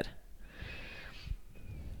 Sigrid's head.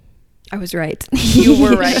 I was right. You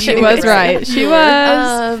were right. She was right. She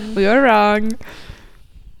was. We were wrong.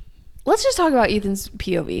 Let's just talk about Ethan's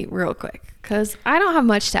POV real quick, because I don't have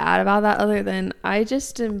much to add about that other than I'm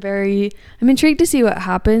intrigued to see what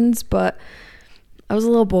happens, but I was a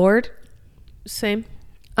little bored. Same.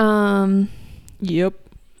 Yep.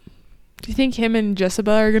 Do you think him and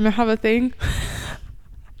Jessica are gonna have a thing?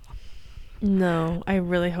 No, I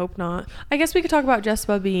really hope not. I guess we could talk about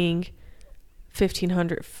Jessica being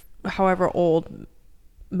 1500, however old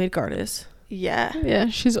Midgard is. Yeah,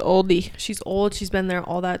 she's oldie. She's old. She's been there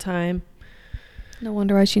all that time. No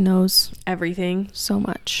wonder why she knows everything so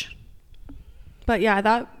much. But yeah,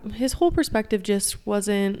 that his whole perspective just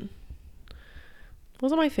wasn't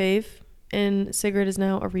my fave. And Sigrid is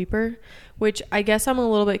now a Reaper, which I guess I'm a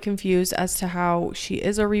little bit confused as to how she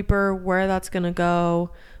is a Reaper, where that's gonna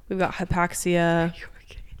go. We've got Hypaxia.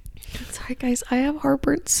 Sorry guys, I have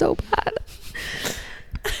heartburn so bad.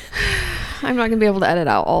 I'm not gonna be able to edit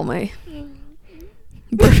out all my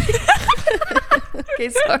okay,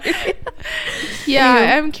 sorry.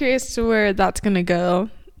 Yeah, I'm curious to where that's gonna go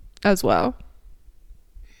as well.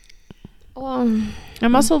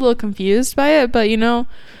 I'm also a little confused by it, but you know,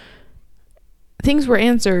 things were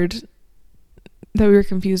answered that we were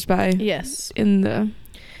confused by. Yes.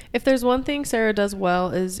 If there's one thing Sarah does well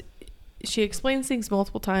is she explains things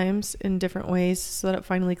multiple times in different ways so that it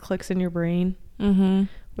finally clicks in your brain,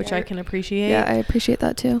 which I can appreciate. Yeah, I appreciate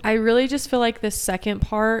that too. I really just feel like this second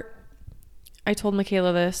part, I told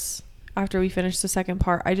Michaela this after we finished the second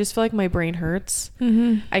part, I just feel like my brain hurts.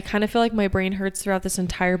 I kind of feel like my brain hurts throughout this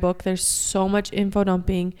entire book. There's so much info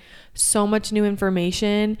dumping, so much new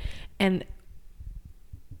information, and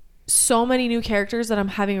so many new characters that I'm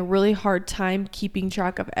having a really hard time keeping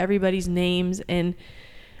track of everybody's names and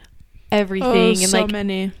everything. And so like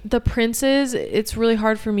many. The princes, it's really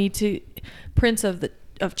hard for me to Prince of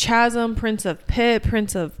Chasm, Prince of Pit,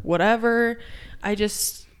 Prince of whatever.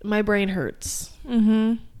 My brain hurts.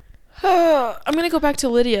 I'm gonna go back to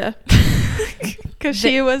Lydia because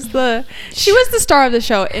she was the star of the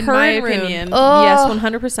show in my opinion. Yes,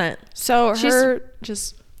 100%. So She's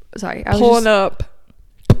just sorry, I was pulling up,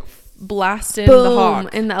 blasting boom, the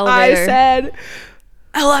hawk in the elevator. I said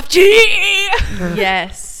LFG.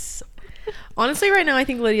 Yes. Honestly, right now I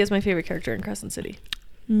think Lydia is my favorite character in Crescent City.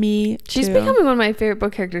 Me too. She's becoming one of my favorite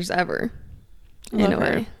book characters ever. In a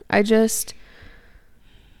way,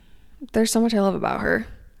 there's so much I love about her.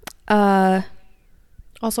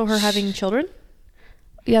 Also her having children.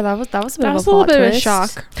 Yeah, that was a bit that of was a a little bit of a twist.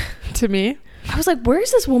 shock to me. I was like, where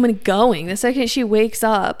is this woman going? The second she wakes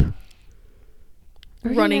up,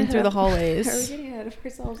 Running through the hallways. Are we getting ahead of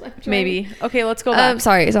ourselves? Maybe. Okay, let's go back.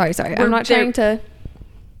 Sorry. I'm not trying to.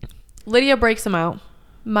 Lydia breaks him out.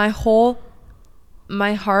 My heart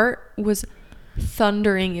was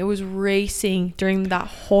thundering. It was racing during that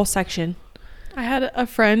whole section. I had a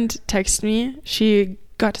friend text me. She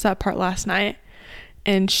got to that part last night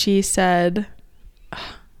and she said,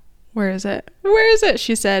 where is it?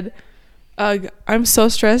 She said, I'm so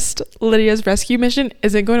stressed. Lydia's rescue mission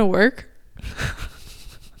isn't going to work.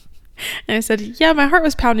 And I said, yeah, my heart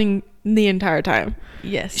was pounding the entire time.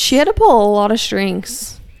 Yes. She had to pull a lot of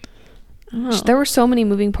strings. Oh. There were so many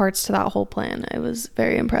moving parts to that whole plan. It was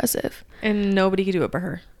very impressive. And nobody could do it but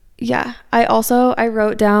her. Yeah. I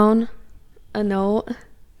wrote down a note,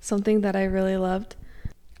 something that I really loved.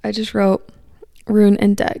 I just wrote Rune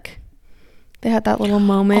and Deg. They had that little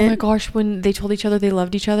moment. Oh my gosh, when they told each other they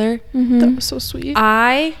loved each other. That was so sweet.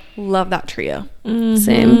 I love that trio.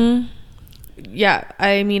 Same. Yeah,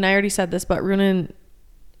 I mean, I already said this, but Rune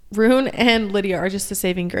and Lydia are just the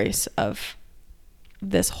saving grace of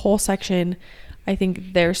this whole section. I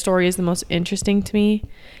think their story is the most interesting to me,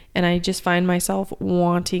 and I just find myself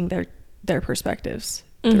wanting their perspectives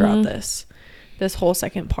throughout this whole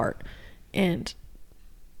second part. And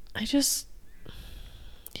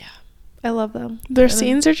I love them. Their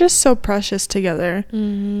scenes are just so precious together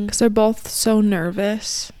because they're both so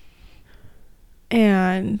nervous,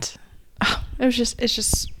 and it's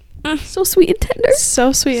just So sweet and tender.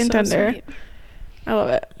 so sweet and So tender. sweet. I love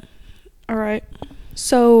it. All right.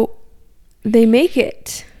 So they make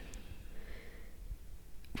it.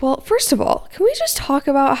 Well, first of all, can we just talk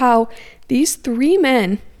about how these three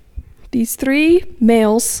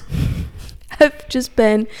males have just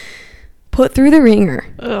been put through the ringer.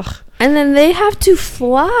 Ugh. And then they have to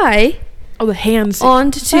fly Oh, the hands.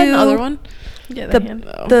 onto Is that another one? Yeah, the, hand.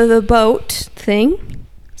 Oh. the boat thing.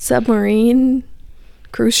 Submarine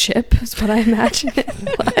cruise ship is what I imagine it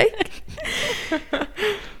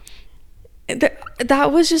like.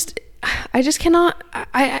 That was just, I just cannot,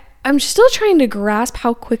 I'm still trying to grasp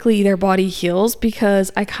how quickly their body heals,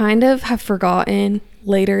 because I kind of have forgotten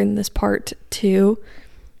later in this part too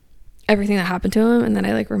everything that happened to him, and then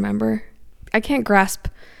I remember. I can't grasp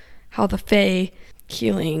how the Fae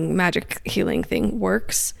magic healing thing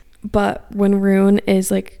works, but when Rune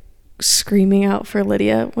is screaming out for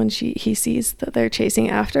Lydia when he sees that they're chasing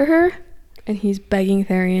after her and he's begging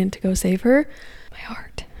Tharian to go save her, my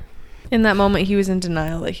heart. In that moment, he was in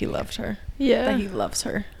denial that he loved her. Yeah. That he loves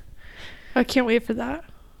her. I can't wait for that.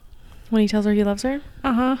 When he tells her he loves her,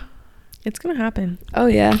 Uh-huh. it's gonna happen. Oh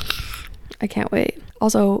yeah, I can't wait.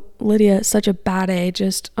 Also, Lydia is such a bad A.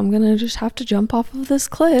 I'm gonna just have to jump off of this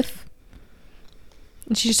cliff.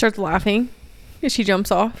 And she just starts laughing. She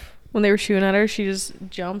jumps off when they were shooting at her. She just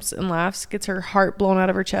jumps and laughs, gets her heart blown out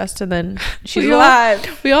of her chest, and then she's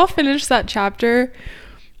alive. We all finished that chapter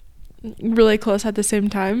really close at the same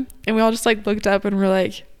time, and we all just like looked up and we're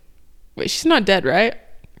like, wait, she's not dead, right?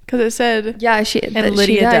 Because it said And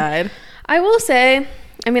Lydia died. I will say,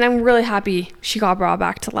 I mean, I'm really happy she got brought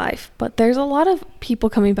back to life, but there's a lot of people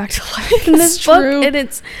coming back to life in this book, and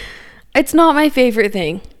it's not my favorite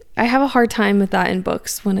thing. I have a hard time with that in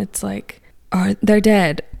books when it's like, are they're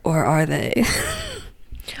dead or are they?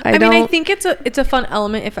 I mean, I think it's a fun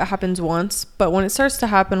element if it happens once, but when it starts to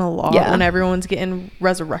happen a lot, when everyone's getting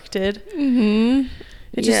resurrected,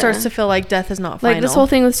 it just starts to feel like death is not final. Like this whole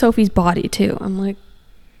thing with Sophie's body too. I'm like,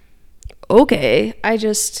 okay,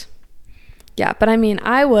 but I mean,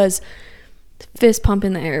 I was fist pump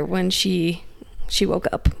in the air when she woke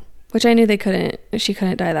up, which I knew she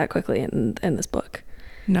couldn't die that quickly in this book.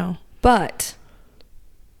 No. But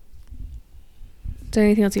is there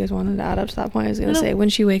anything else you guys wanted to add up to that point? I was going to say when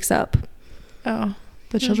she wakes up. Oh,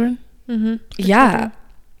 the children? Mm-hmm. Yeah. Children.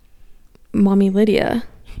 Mommy Lydia.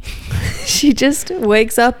 She just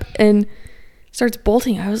wakes up and starts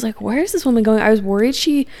bolting. I was like, where is this woman going? I was worried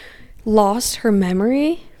she lost her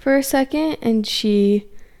memory for a second and she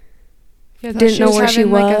didn't know where she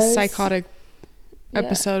was. Like a psychotic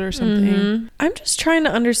episode or something. Mm-hmm. I'm just trying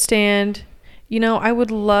to understand, I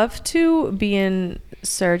would love to be in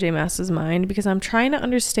Sarah J. Maas's mind because I'm trying to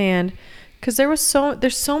understand, because there's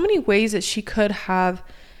so many ways that she could have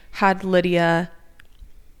had Lydia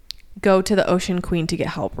go to the Ocean Queen to get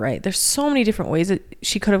help, right? There's so many different ways that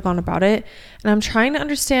she could have gone about it, and I'm trying to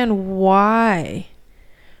understand why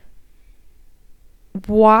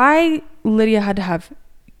Lydia had to have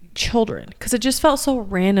children, because it just felt so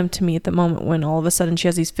random to me at the moment when all of a sudden she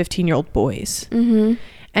has these 15-year-old boys. Mm-hmm.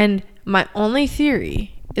 And my only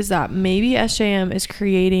theory is that maybe SJM is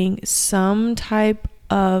creating some type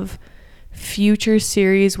of future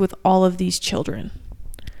series with all of these children.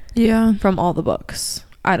 Yeah. From all the books.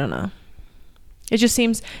 I don't know. It just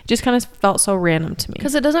kind of felt so random to me.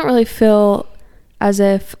 Because it doesn't really feel as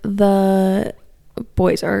if the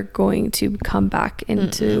boys are going to come back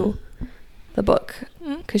into the book.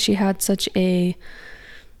 Because she had such a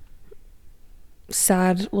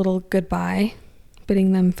sad little goodbye,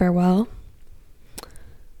 bidding them farewell.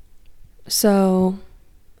 So,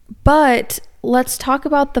 but let's talk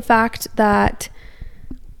about the fact that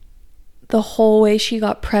the whole way she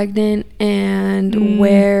got pregnant and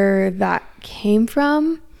where that came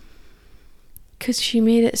from, because she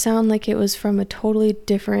made it sound like it was from a totally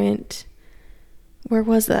different, where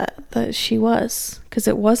was that she was, because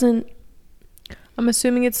it wasn't. I'm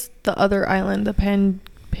assuming it's the other island, the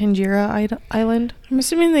Pangira island. I'm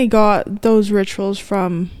assuming they got those rituals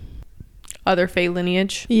from other Fae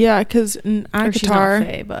lineage. Yeah, because in ACOTAR, she's not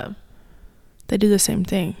Fae, but they do the same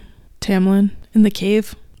thing. Tamlin in the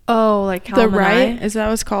cave. Oh, like the rite, is that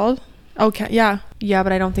what it's called? Okay, yeah. Yeah,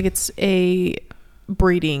 but I don't think it's a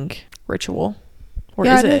breeding ritual. Or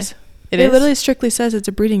yeah, is it? It literally strictly says it's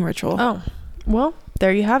a breeding ritual. Oh, well,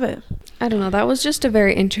 there you have it. I don't know. That was just a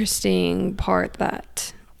very interesting part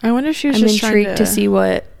that I wonder if she was I'm just intrigued to see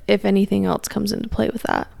what, if anything else comes into play with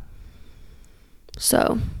that.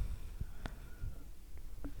 So.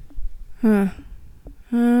 I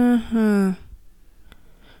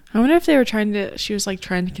wonder if they were she was like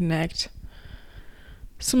trying to connect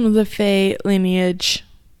some of the Fae lineage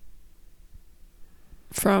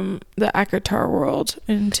from the ACOTAR world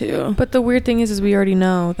into. But the weird thing is we already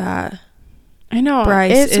know that. I know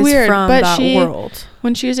Bryce is weird, from but that world.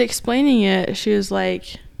 When she was explaining it, she was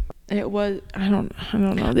like, it was. I don't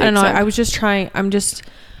know. I don't know. I was just trying. I'm just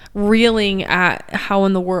reeling at how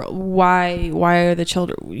in the world. Why are the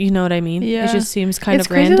children? You know what I mean? Yeah. It just seems kind of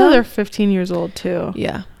random. It's crazy that they're 15 years old too.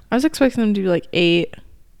 Yeah. I was expecting them to be like 8,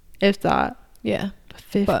 if that. Yeah.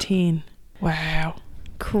 15. But wow.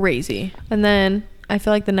 Crazy. And then I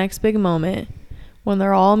feel like the next big moment when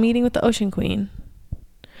they're all meeting with the Ocean Queen.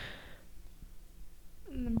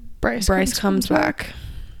 Bryce comes back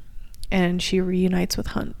and she reunites with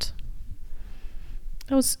Hunt.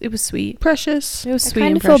 It was sweet. Precious. It was sweet. I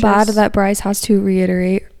kind of feel bad that Bryce has to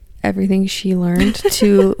reiterate everything she learned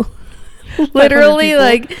to literally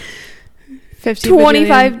like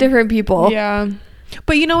 25 different people. Yeah.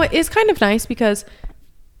 But you know, it is kind of nice because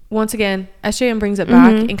once again, SJM brings it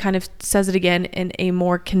back and kind of says it again in a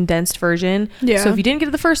more condensed version. Yeah. So if you didn't get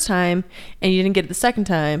it the first time and you didn't get it the second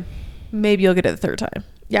time, maybe you'll get it the third time.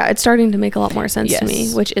 Yeah, it's starting to make a lot more sense to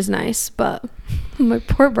me, which is nice. But my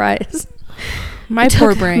poor Bryce. My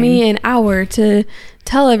poor brain. It took me an hour to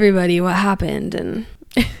tell everybody what happened, and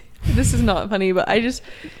this is not funny, but have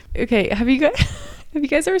you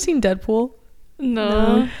guys ever seen Deadpool?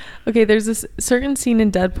 No. Okay, there's this certain scene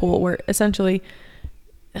in Deadpool where essentially,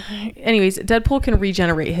 anyways, Deadpool can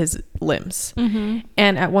regenerate his limbs. Mm-hmm.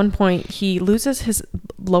 And at one point, he loses his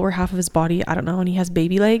lower half of his body. I don't know. And he has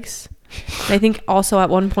baby legs. And I think also at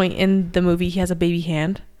one point in the movie, he has a baby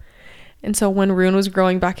hand. And so when Rune was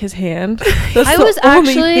growing back his hand, that's I the was only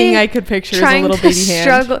actually thing I could picture is a trying little to baby hand.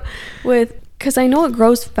 struggle with, because I know it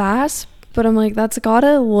grows fast, but I'm like, that's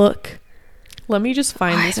gotta look. Let me just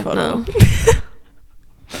find I this don't photo. know.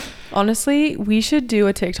 Honestly, we should do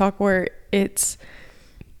a TikTok where it's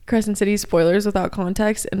Crescent City spoilers without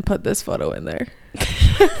context and put this photo in there.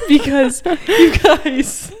 Because you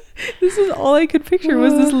guys, this is all I could picture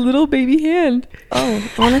was this little baby hand. Oh,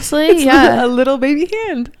 honestly, It's yeah. a little baby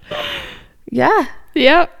hand. Yeah.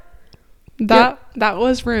 Yep. That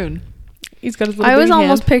was Rune. He's got his little I baby was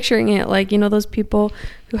almost hand. picturing it like, you know, those people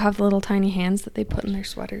who have the little tiny hands that they put in their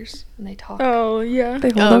sweaters and they talk. Oh, yeah. They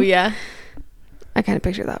hold them. yeah. I kind of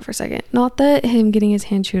pictured that for a second. Not that him getting his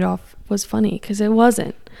hand chewed off was funny, because it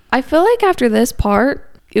wasn't. I feel like after this part,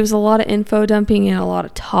 it was a lot of info dumping and a lot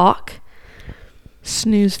of talk.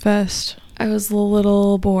 Snooze fest. I was a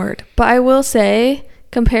little bored. But I will say,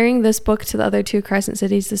 comparing this book to the other two Crescent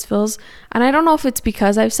Cities, this feels, and I don't know if it's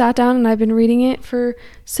because I've sat down and I've been reading it for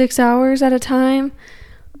 6 hours at a time,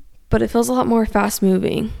 but it feels a lot more fast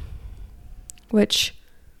moving, which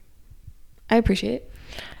I appreciate.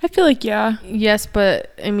 I feel like, yeah. Yes,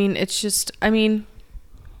 but I mean, it's just, I mean,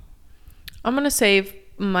 I'm going to save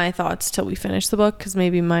my thoughts till we finish the book because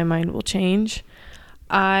maybe my mind will change.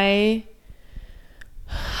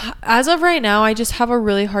 As of right now, I just have a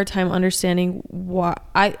really hard time understanding why.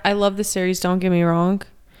 I love this series, don't get me wrong.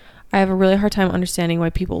 I have a really hard time understanding why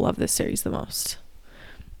people love this series the most.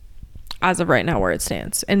 As of right now, where it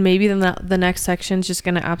stands. And maybe the next section is just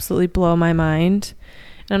going to absolutely blow my mind.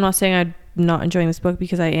 And I'm not saying I'm not enjoying this book,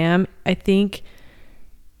 because I am. I think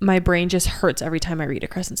my brain just hurts every time I read a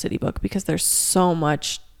Crescent City book because there's so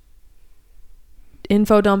much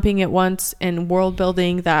info dumping at once and world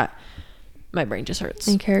building that my brain just hurts.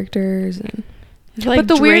 And characters and It's like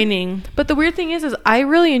the draining. But the weird thing is I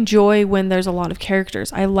really enjoy when there's a lot of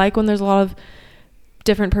characters. I like when there's a lot of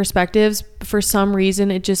different perspectives. For some reason,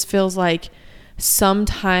 it just feels like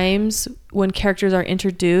sometimes when characters are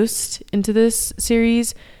introduced into this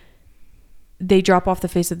series, they drop off the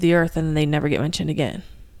face of the earth and they never get mentioned again.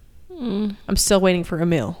 I'm still waiting for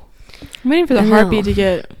Emil. I'm waiting for the I know. heartbeat to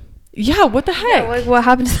get... Yeah, what the heck? yeah, like what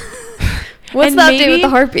happened? What's And the update maybe- with the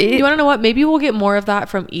heartbeat? You want to know what? Maybe we'll get more of that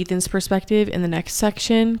from Ethan's perspective in the next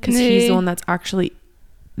section, because he's Maybe. the one that's actually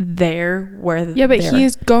there where Yeah, but they're-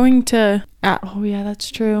 he's going to... Oh yeah, that's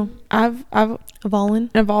true. Avalon?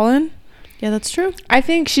 Avalon. Yeah, that's true. I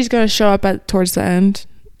think she's going to show up towards the end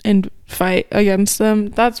and fight against them.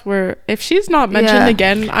 That's where... If she's not mentioned Yeah.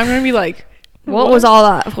 again, I'm going to be like... what was all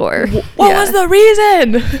that for? What Yeah. was the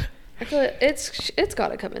reason? I feel like it's got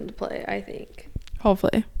to come into play, I think.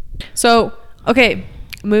 Hopefully. So, okay,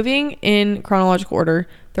 moving in chronological order,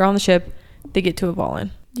 they're on the ship. They get to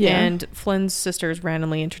Avalon. Yeah. And Flynn's sister is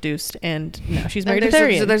randomly introduced, and now she's married And to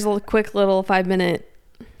there's Therian. there's a quick little 5-minute.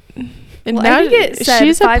 And Well, now I think it said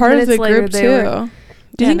she's a 5 part of the minutes later group they too. were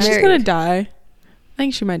Do you think she's married. going to die? I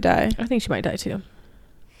think she might die. I think she might die too.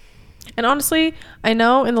 And honestly, I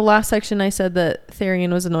know in the last section I said that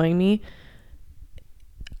Therian was annoying me.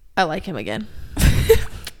 I like him again.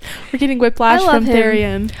 We're getting whiplash I love from him.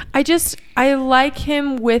 Therian. I like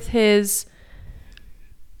him with his,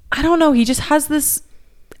 I don't know, he just has this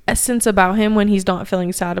essence about him when he's not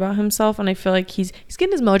feeling sad about himself, and I feel like he's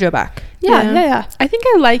getting his mojo back. Yeah. I think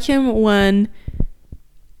I like him when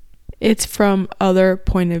it's from other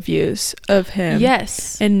point of views of him.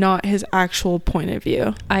 Yes. And not his actual point of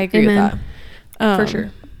view. I agree Amen. with that. For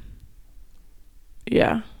sure.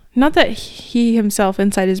 Yeah. Not that he himself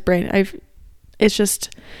inside his brain. It's just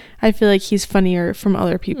I feel like he's funnier from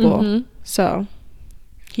other people. Mhm. So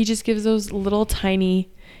He just gives those little tiny.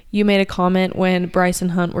 You made a comment when Bryce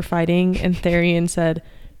and Hunt were fighting, and Therian said,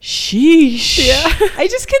 "Sheesh." Yeah. I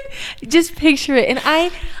just can just picture it, and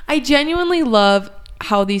I genuinely love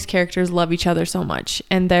how these characters love each other so much,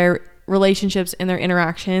 and their relationships and their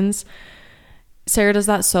interactions. Sarah does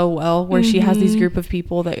that so well, where she has these group of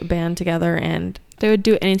people that band together, and they would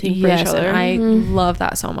do anything for each other. and I Mhm. love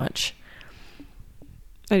that so much.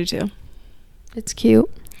 I do too. It's cute.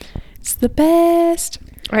 It's the best.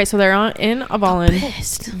 All right, so they're in Avalon.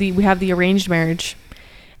 Pissed. We have the arranged marriage,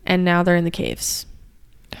 and now they're in the caves.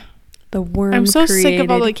 The worm. I'm so sick of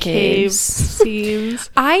all the created caves scenes.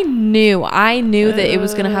 I knew that it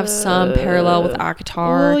was gonna have some parallel with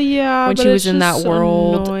Akatar Well, yeah, when but she was it's in that just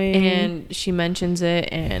world, annoying. and she mentions it,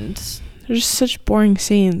 and They're just such boring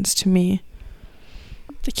scenes to me.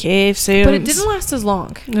 The cave scenes. But it didn't last as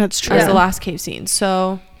long That's true. as the last cave scene,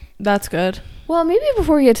 so that's good. Well, maybe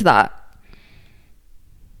before we get to that,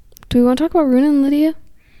 do we want to talk about Rune and Lydia?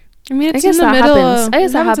 I mean, it's I guess in the that middle. happens. I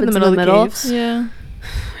guess that happens in the middle. caves. Yeah,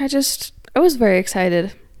 I was very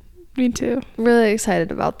excited. me too. Really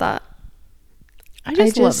excited about that. I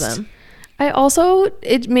just love just- them. I also,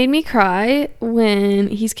 it made me cry when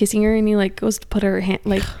he's kissing her and he like goes to put her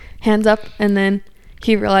hands up, and then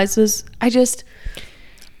he realizes,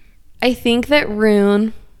 I think that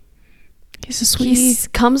Rune, He's a sweetie. he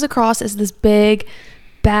comes across as this big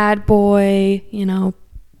bad boy, you know,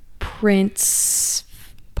 prince,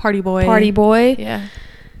 Party boy. Yeah.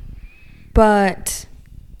 but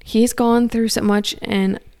he's gone through so much,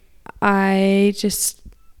 and I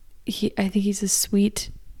think he's a sweet,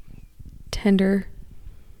 tender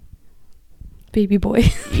baby boy.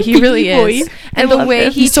 He really Baby is. boy. And I the love way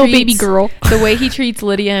him. he He's so baby girl. the way he treats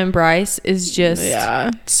Lydia and Bryce is just Yeah,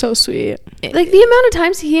 so sweet. Like the amount of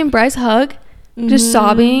times he and Bryce hug, just Mhm.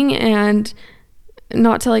 sobbing, and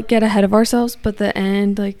not to like get ahead of ourselves, but the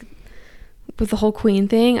end, like with the whole queen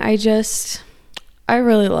thing, I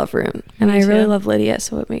really love Rune, and Me I really too. love Lydia,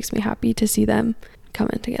 so it makes me happy to see them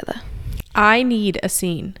coming together. I need a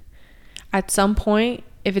scene at some point.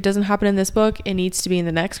 If it doesn't happen in this book, it needs to be in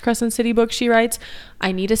the next Crescent City book she writes.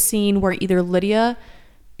 I need a scene where either Lydia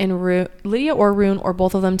or Rune or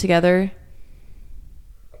both of them together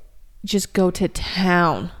just go to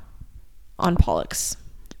town on Pollux.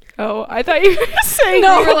 Oh, I thought you were saying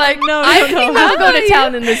No, You were like, no, I no, think no. they'll go to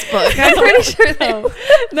town in this book. I'm pretty sure they will.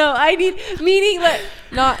 No, I need meaning like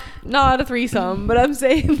not a threesome, but I'm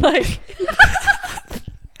saying like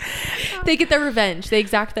they get their revenge. They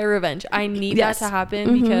exact their revenge. I need Yes. that to happen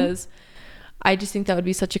Mhm. because I just think that would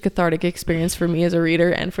be such a cathartic experience for me as a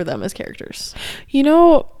reader and for them as characters. You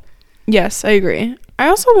know, yes, I agree. I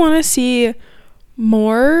also want to see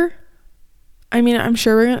more. I mean, I'm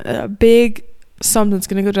sure we're gonna, a big something's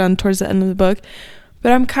going to go down towards the end of the book,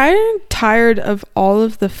 but I'm kind of tired of all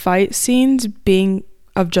of the fight scenes being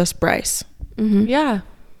of just Bryce. Mhm. Yeah.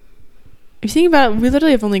 If you think about it, we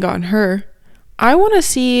literally have only gotten her. I want to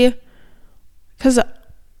see, because,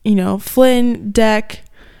 you know, Flynn, Deck,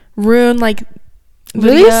 Rune, like,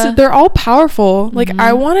 really, Lydia. they're all powerful. Like, Mhm.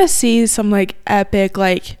 I want to see some, like, epic,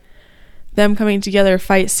 like, them coming together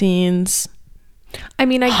fight scenes. I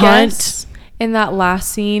mean, I Hunt. guess in that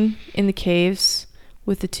last scene in the caves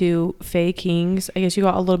with the two Fae Kings, I guess you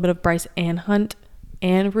got a little bit of Bryce and Hunt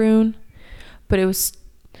and Rune, but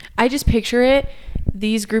I just picture it,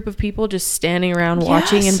 these group of people just standing around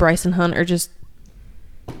watching, Yes. and Bryce and Hunt are just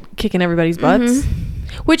kicking everybody's butts,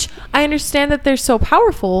 which I understand that they're so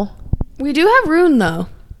powerful. We do have Rune though,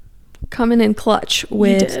 coming in clutch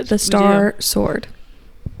with did. the We star sword.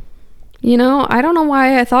 You know, I don't know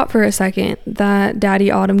why I thought for a second that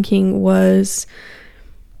Daddy Autumn King was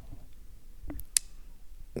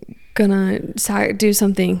gonna do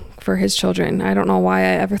something for his children. I don't know why I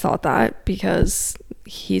ever thought that, because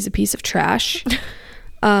he's a piece of trash.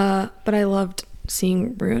 But I loved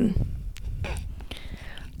seeing Rune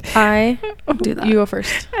I do that. You go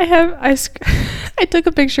first. I took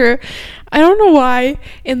a picture. I don't know why,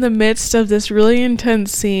 in the midst of this really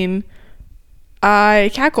intense scene, I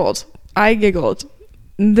cackled. I giggled.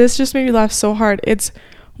 This just made me laugh so hard. It's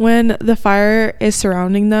when the fire is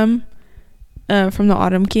surrounding them from the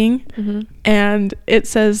Autumn King, and it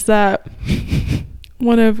says that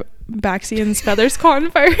one of Baxian's feathers caught on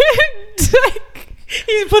fire. Like,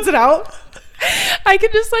 he puts it out. I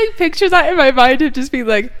can just like picture that in my mind and just be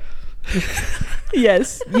like,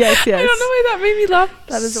 yes. I don't know why that made me laugh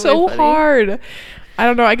That is so way funny. hard. I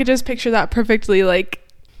don't know. I could just picture that perfectly. Like,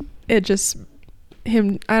 it just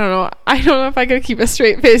him. I don't know. I don't know if I could keep a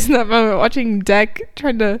straight face in that moment watching Deck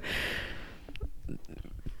trying to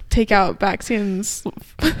take out Baxian's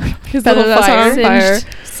His feather little that's on fire.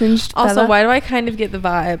 Singed Also, feather. why do I kind of get the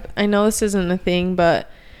vibe? I know this isn't a thing, but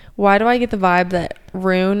why do I get the vibe that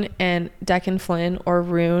Rune and Deck and Flynn, or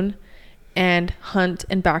Rune and Hunt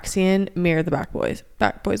and Baxian, mirror the Back Boys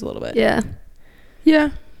a little bit? Yeah. Yeah,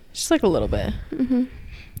 Just like a little bit. Mm-hmm.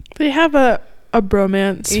 they have a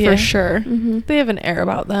bromance Yeah. for sure. Mm-hmm. They have an air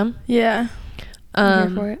about them. Yeah. I'm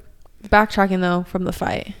here for it. Backtracking though from the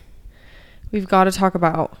fight, we've got to talk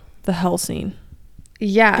about the hell scene.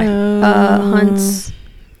 Yeah. Um, Hunt's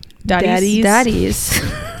daddies.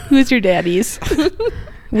 Who's your daddies?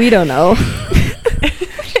 We don't know.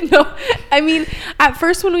 No, I mean, at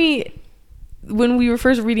first when we were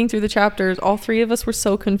first reading through the chapters, all three of us were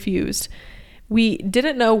so confused. We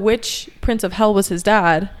didn't know which Prince of Hell was his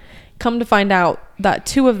dad. Come to find out that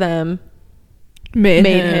two of them made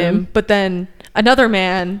him, but then another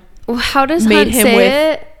man How does made Hunt him say with-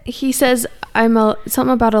 it? He says, something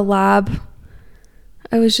about a lab.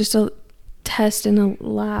 I was just a test in a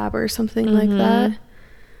lab or something like that.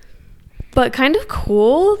 But kind of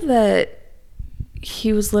cool that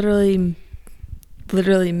he was literally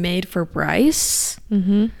made for Bryce.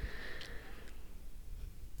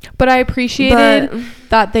 But I appreciated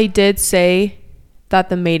that they did say that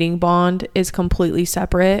the mating bond is completely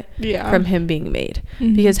separate from him being made.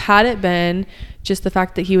 Because had it been just the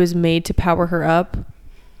fact that he was made to power her up,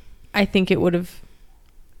 I think it would have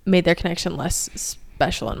made their connection less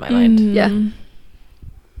special in my mind. Yeah.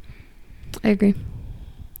 I agree.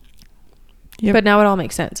 Yep. But now it all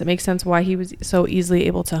makes sense. It makes sense why he was so easily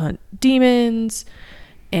able to hunt demons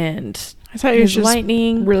and I thought it was his just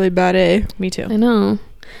lightning. really bad, eh? Me too. I know.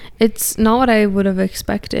 It's not what I would have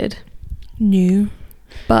expected. New.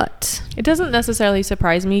 But It doesn't necessarily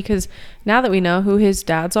surprise me because now that we know who his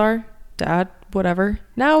dads are, whatever,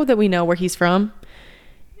 now that we know where he's from,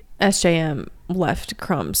 SJM left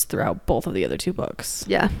crumbs throughout both of the other two books.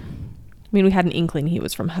 yeah. I mean, we had an inkling he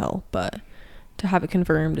was from hell, but to have it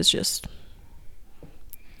confirmed is just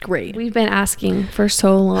great. We've been asking for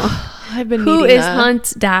so long. I've been Who needing is that.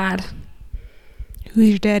 Hunt's dad? Who's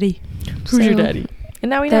your daddy? Who's your So, daddy? And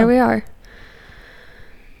now we know. There we are.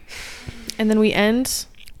 And then we end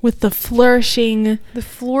With the flourishing. the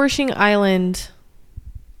flourishing island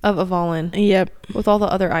of Avalon Yep. with all the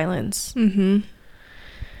other islands. Mm-hmm.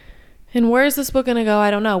 And where is this book going to go?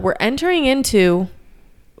 I don't know. We're entering into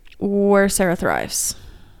where Sarah thrives.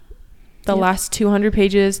 The Yep. last 200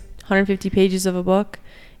 pages, 150 pages of a book.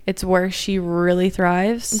 It's where she really I'm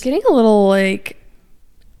thrives. getting a little like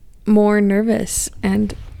more nervous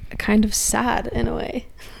and kind of sad in a way.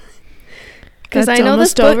 Because I That's know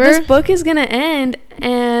this almost over? book is going to end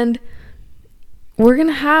and we're going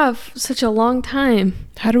to have such a long time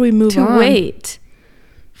How do we move to on? wait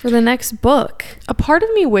for the next book. A part of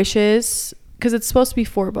me wishes, because it's supposed to be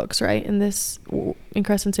 4 books, right? In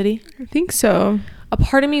Crescent City. I think so. A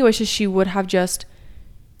part of me wishes she would have just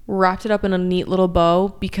wrapped it up in a neat little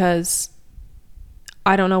bow, because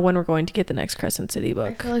I don't know when we're going to get the next Crescent City I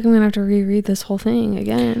book. feel like I'm going to have to reread this whole thing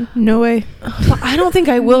again. No way. But I don't think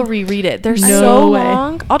I will reread it. They're No so way.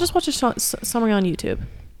 long. I'll just watch a summary on YouTube.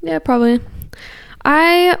 Yeah, probably.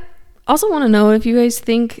 I also want to know if you guys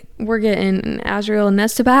think we're getting Azrael and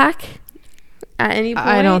Nesta back at any point.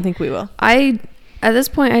 I don't think we will. At this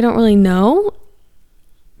point, I don't really know,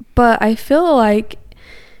 but I feel like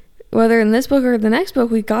whether in this book or the next book,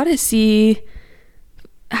 we got to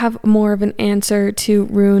have more of an answer to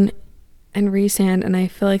Rune and Rhysand, and I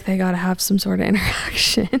feel like they got to have some sort of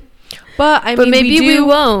interaction. But I But mean, maybe we do,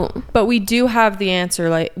 won't. But we do have the answer.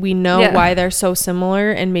 Like, we know Yeah. why they're so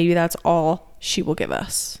similar, and maybe that's all she will give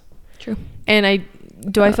us. True. And I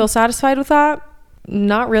feel satisfied with that?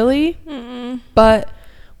 Not really. But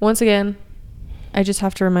once again, I just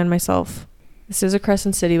have to remind myself, this is a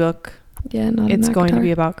Crescent City book. Yeah, not It's an going to Akatar.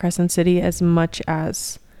 be about Crescent City as much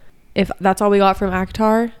as, if that's all we got from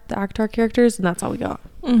Akatar, the Akatar characters, then that's all we got.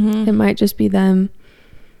 Mm-hmm. It might just be them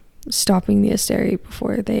stopping the Asteri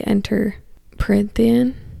before they enter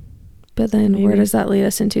Prythian. But then where Maybe. does that lead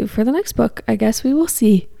us into for the next book? I guess we will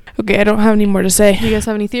see. Okay, I don't have any more to say. Do you guys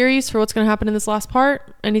have any theories for what's going to happen in this last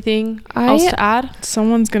part? Anything else to add?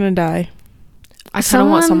 Someone's gonna die. I kind of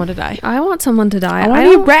want someone to die. I want someone to die. I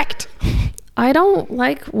want to be wrecked. I don't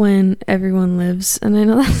like when everyone lives, and I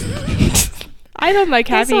know that's I don't like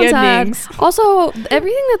that happy sounds sad. endings. Also,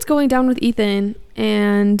 everything that's going down with Ethan,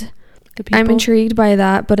 and The people. I'm intrigued by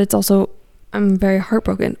that, but it's also I'm very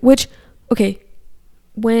heartbroken. Which, okay,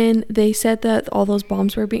 when they said that all those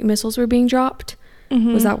missiles were being dropped,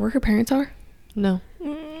 Mm-hmm. was that where her parents are? No.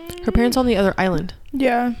 Her parents on the other island.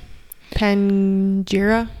 Yeah.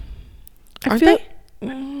 Pangira? I Aren't feel. they?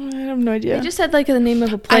 I have no idea. They just said like the name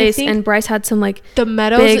of a place, think and Bryce had some like The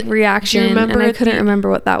Meadows. big reaction, remember and I couldn't the- remember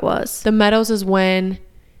what that was. The Meadows is when,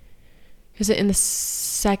 is it in the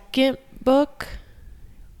second book?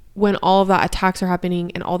 When all of that attacks are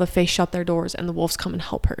happening and all the Fae shut their doors and the wolves come and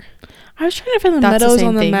help her. I was trying to find the That's the meadows same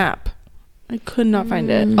on the thing. map. I could not find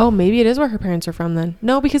it. Mm. Oh, maybe it is where her parents are from then.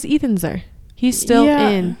 No, because Ethan's there. He's still Yeah.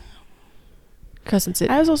 in Crescent City.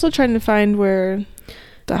 I was also trying to find where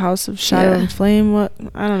the House of Shadow Yeah. and Flame. What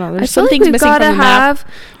I don't know. I There's feel some like things we've missing got from to the map. have,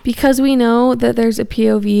 because we know that there's a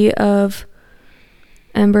POV of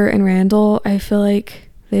Ember and Randall. I feel like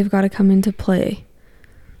they've got to come into play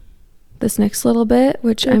this next little bit,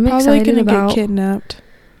 which They're I'm probably excited gonna about. get kidnapped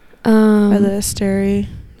by the Asteri.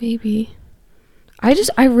 Maybe.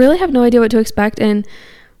 I really have no idea what to expect, and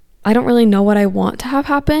I don't really know what I want to have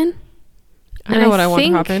happen. I and know I what I want to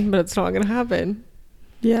think- happen, but it's not going to happen.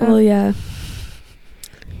 Yeah. Well, yeah.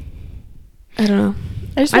 I don't know.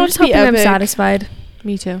 I just I'm want just to be hoping I'm epic. satisfied.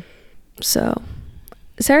 Me too. So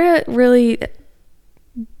Sarah really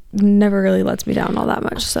never really lets me down all that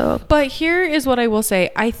much. So But here is what I will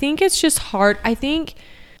say. I think it's just hard. I think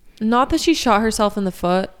not that she shot herself in the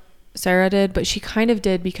foot, Sarah did, but she kind of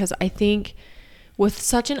did, because I think with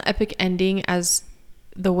such an epic ending as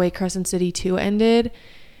the way Crescent City 2 ended,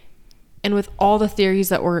 and with all the theories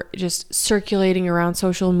that were just circulating around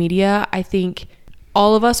social media, I think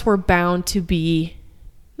all of us were bound to be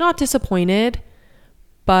not disappointed,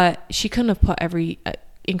 but she couldn't have put every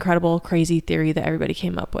incredible, crazy theory that everybody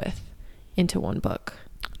came up with into one book.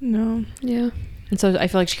 No. yeah. And so I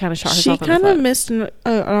feel like she kind of shot She herself in the kind of foot. missed an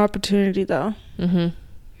opportunity, though. Mm-hmm.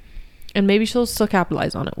 And maybe she'll still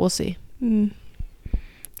capitalize on it. We'll see. Mm.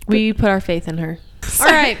 We put our faith in her. All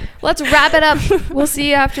right. Let's wrap it up. We'll see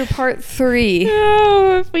you after part 3.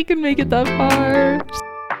 No, if we can make it that far.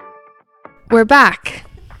 We're back.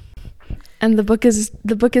 And the book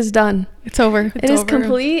is done. It's over. It is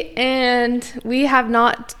complete, and we have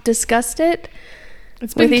not discussed it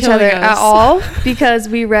It's with each other at all because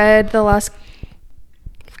we read the last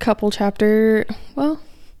couple chapter. Well,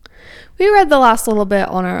 we read the last little bit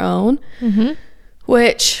on our own, Mm-hmm.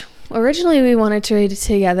 which originally we wanted to read it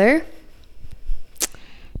together,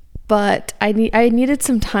 but I needed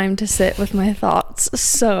some time to sit with my thoughts.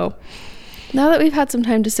 So now that we've had some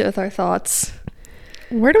time to sit with our thoughts,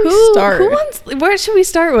 Where do we start? where should we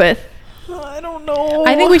start with? I don't know.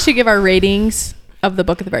 I think we should give our ratings of the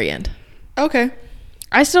book at the very end. Okay.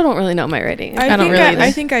 I still don't really know my rating. I don't really either.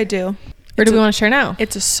 I think I do. Or do we want to share now?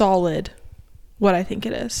 It's a solid what I think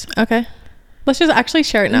it is. Okay. Let's just actually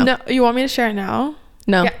share it now. No, you want me to share it now?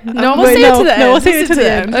 No. Yeah. No, We'll we'll say say it it to the end. we'll say it to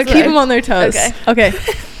the end. Okay. Keep them on their toes. Okay.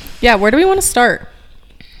 Yeah, where do we want to start?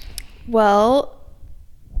 Well,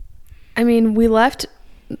 I mean, we left.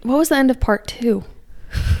 What was the end of part 2?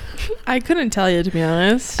 I couldn't tell you, to be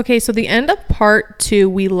honest. Okay, so the end of part 2,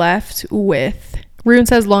 we left with Rune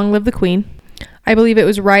says, "Long live the queen." I believe it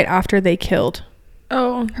was right after they killed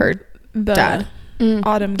Oh, her the dad.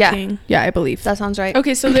 Autumn Yeah. King. Yeah, I believe. That sounds right.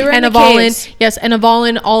 Okay, so they were in And the Avalon, caves. yes, and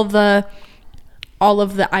Avalon, all of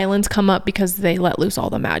the islands come up because they let loose all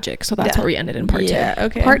the magic. So that's Yeah. where we ended in part 2. Yeah,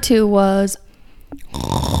 okay. Part 2 was,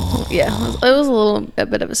 yeah, it was a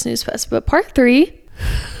bit of a snooze fest. But part 3,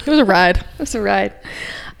 It was a ride. it was a ride.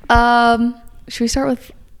 Should we start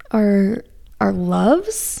with our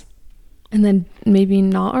loves, and then maybe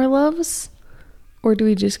not our loves, or do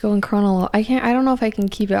we just go in chronological? I don't know if I can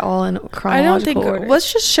keep it all in chronological I don't think. order.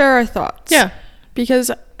 Let's just share our thoughts. Yeah.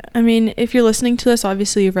 Because, I mean, if you're listening to this,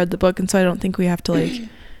 obviously you've read the book, and so I don't think we have to, like,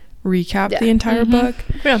 recap Yeah. the entire book.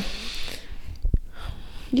 Yeah.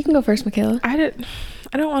 You can go first, Michaela. I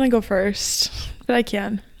don't want to go first, but I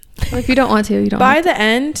can. Well, if you don't want to, you don't. By have the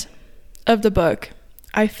end of the book,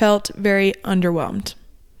 I felt very underwhelmed.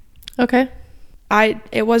 Okay.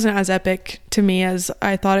 It wasn't as epic to me as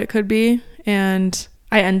I thought it could be, and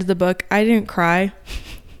I ended the book. I didn't cry.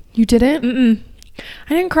 You didn't? Mm-mm.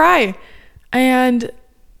 I didn't cry. And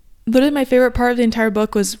literally my favorite part of the entire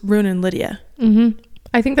book was Rune and Lydia. Mm-hmm.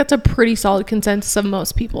 I think that's a pretty solid consensus of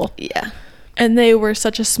most people. to. Yeah. And they were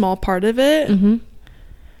such a small part of it. Mm-hmm.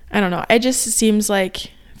 I don't know. It just seems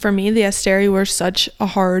like, for me, the Asteri were such a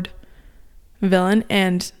hard villain,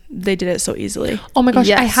 and they did it so easily. Oh my gosh,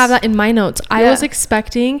 I Yes. have that in my notes. I Yeah. was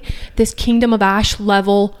expecting this Kingdom of Ash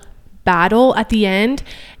level battle at the end,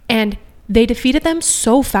 and they defeated them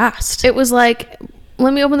so fast. It was like,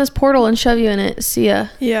 let me open this portal and shove you in it. See ya.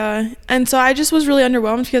 Yeah. And so I just was really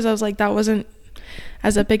underwhelmed because I was like, that wasn't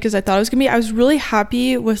as epic as I thought it was going to be. I was really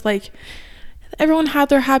happy with, like, everyone had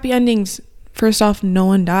their happy endings. First off, no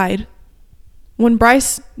one died. When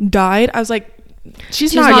Bryce died, I was like,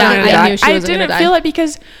 she's not not gonna gonna die. die. I knew she I wasn't gonna didn't die. feel it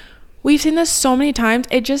because we've seen this so many times.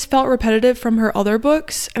 It just felt repetitive from her other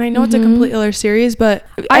books. And I know it's a complete other series, but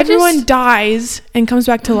everyone dies and comes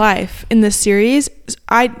back to life in this series.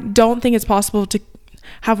 I don't think it's possible to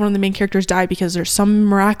have one of the main characters die because there's some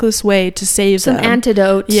miraculous way to save Some them.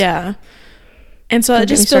 antidote. Yeah. And so Don't it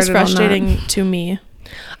get me just feels started on that. frustrating to me.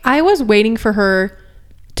 I was waiting for her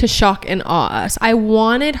to shock and awe us. I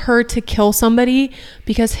wanted her to kill somebody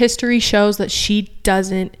because history shows that she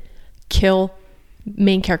doesn't kill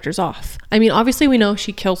main characters off. I mean, obviously we know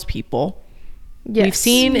she kills people. Yes. We've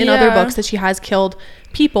seen in other Yeah. books that she has killed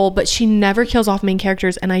people, but she never kills off main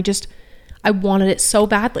characters, and I wanted it so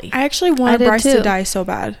badly. I actually I wanted did Bryce too. to die so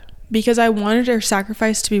bad because I wanted her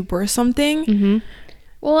sacrifice to be worth something. Mm-hmm.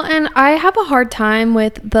 Well, and I have a hard time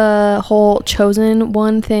with the whole chosen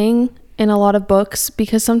one thing in a lot of books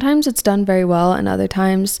because sometimes it's done very well and other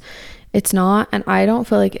times it's not. And I don't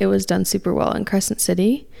feel like it was done super well in Crescent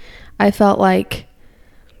City. I felt like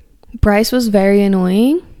Bryce was very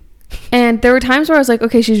annoying. And there were times where I was like,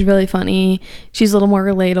 okay, she's really funny. She's a little more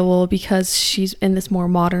relatable because she's in this more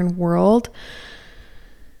modern world.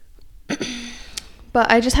 But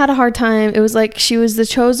I just had a hard time. It was like she was the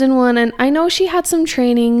chosen one. And I know she had some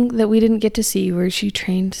training that we didn't get to see where she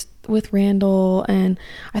trained with Randall. And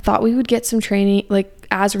I thought we would get some training, like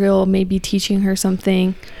Azriel maybe teaching her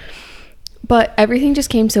something. But everything just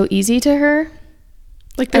came so easy to her.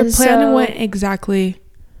 Like their plan went exactly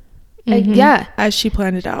yeah, as she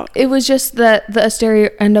planned it out. it was just that the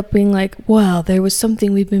Asteria end up being like, well, there was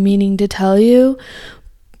something we've been meaning to tell you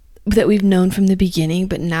that we've known from the beginning,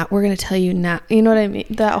 but now we're going to tell you now. You know what I mean?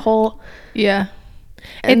 That whole, Yeah.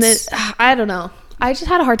 and then, I don't know. I just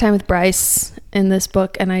had a hard time with Bryce in this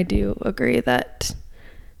book, and I do agree that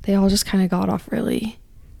they all just kind of got off really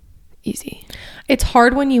easy. It's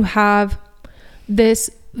hard when you have this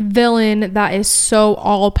villain that is so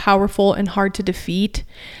all powerful and hard to defeat,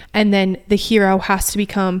 and then the hero has to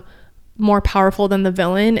become more powerful than the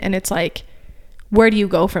villain, and it's like, where do you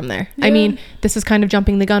go from there? Yeah. I mean, this is kind of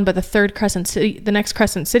jumping the gun, but the next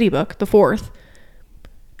Crescent City book, the 4th,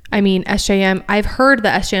 I mean, SJM, I've heard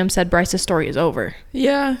that SJM said Bryce's story is over.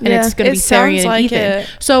 Yeah. And it's going to be Sarian and Ethan.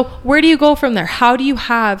 So where do you go from there? How do you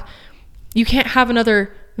can't have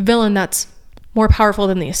another villain that's more powerful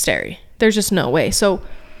than the Asteri. There's just no way. So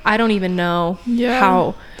I don't even know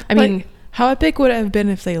how. I mean, how epic would it have been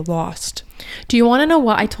if they lost? Do you want to know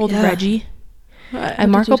what I told Reggie? I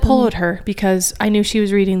Marco Polo'd her because I knew she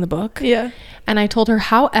was reading the book. Yeah. And I told her,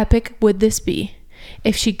 how epic would this be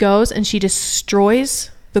if she goes and she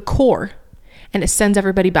destroys the core and it sends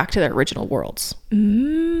everybody back to their original worlds?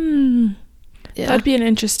 Yeah. That'd be an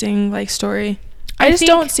interesting story. I just think,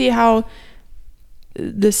 don't see how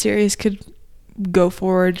the series could go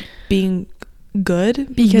forward being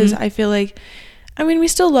good, because I feel like, I mean, we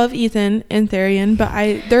still love Ethan and Tharian,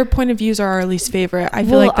 but their point of views are our least favorite. I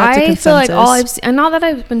feel like that's a consensus. I feel like all I've seen, and not that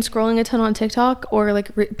I've been scrolling a ton on TikTok or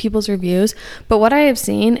people's reviews, but what I have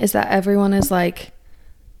seen is that everyone is like,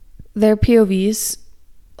 their POVs,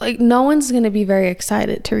 like no one's going to be very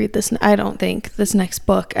excited to read this, I don't think, this next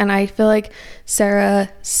book. And I feel like Sarah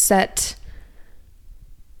set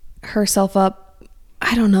herself up,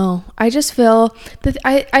 I don't know, I just feel that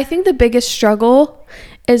I think the biggest struggle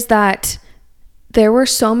is that there were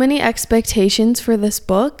so many expectations for this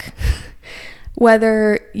book,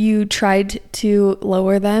 whether you tried to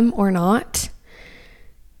lower them or not,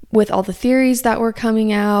 with all the theories that were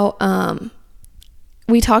coming out.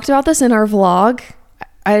 We talked about this in our vlog.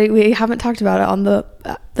 We haven't talked about it on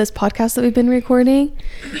this podcast that we've been recording,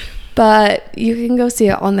 but you can go see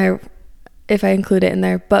it on there if I include it in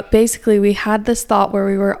there. But basically, we had this thought where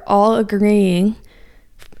we were all agreeing,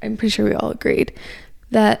 I'm pretty sure we all agreed,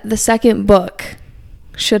 that the second book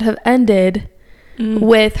should have ended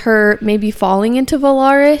with her maybe falling into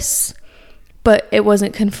Valaris, but it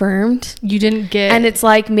wasn't confirmed. You didn't get... And it's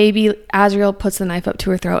like maybe Azriel puts the knife up to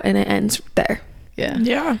her throat and it ends there.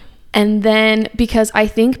 Yeah. And then, because I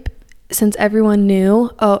think since everyone knew,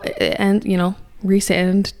 and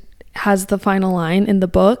Rhysand has the final line in the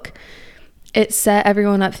book, it set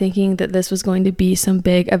everyone up thinking that this was going to be some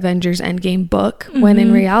big Avengers Endgame book, when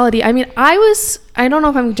in reality, I mean, I don't know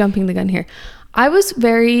if I'm jumping the gun here, I was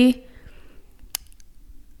very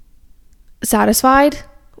satisfied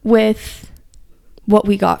with what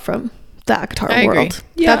we got from the ACOTAR world.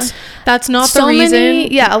 Yeah. That's not the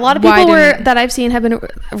reason. A lot of people that I've seen have been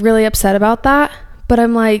really upset about that, but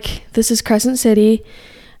I'm like, this is Crescent City.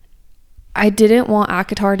 I didn't want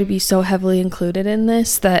ACOTAR to be so heavily included in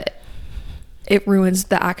this that it ruins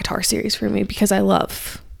the ACOTAR series for me, because I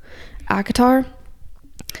love ACOTAR.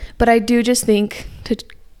 But I do just think, to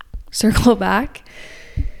circle back,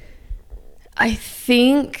 I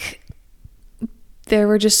think there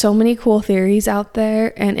were just so many cool theories out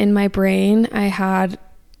there, and in my brain I had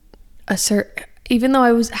even though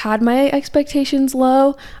I had my expectations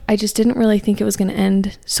low, I just didn't really think it was going to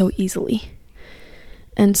end so easily.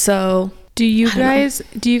 And so do you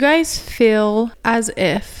guys feel as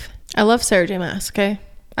if, I love Sarah J Maas, okay?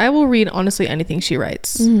 I will read honestly anything she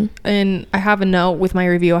writes. And I have a note with my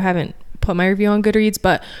review. I haven't put my review on Goodreads,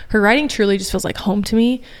 but her writing truly just feels like home to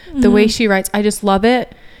me. The way she writes, I just love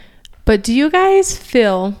it. But do you guys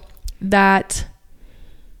feel that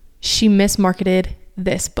she mismarketed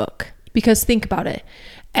this book? Because think about it.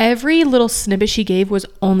 Every little snippet she gave was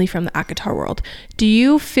only from the ACOTAR world. Do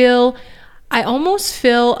you feel... I almost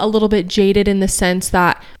feel a little bit jaded in the sense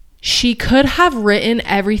that she could have written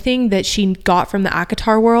everything that she got from the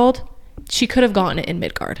ACOTAR world. She could have gotten it in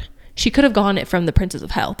Midgard. She could have gotten it from the Princes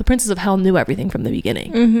of Hell. The Princes of Hell knew everything from the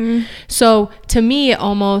beginning. So to me,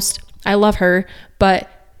 almost, I love her, but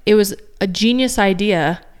it was a genius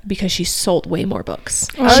idea because she sold way more books.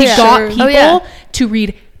 Oh, She yeah. got Sure. people Oh, yeah. to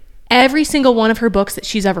read every single one of her books that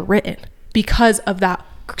she's ever written because of that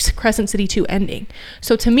Crescent City 2 ending.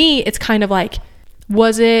 So to me, it's kind of like,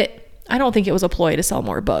 I don't think it was a ploy to sell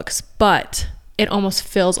more books, but it almost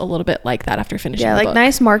feels a little bit like that after finishing Yeah, the like book.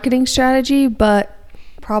 nice marketing strategy, but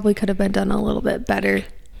probably could have been done a little bit better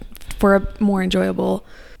for a more enjoyable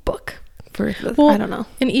book. I don't know.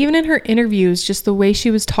 And even in her interviews, just the way she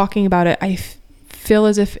was talking about it, I feel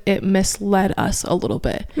as if it misled us a little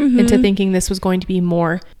bit into thinking this was going to be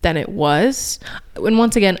more than it was. And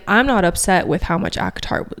once again, I'm not upset with how much the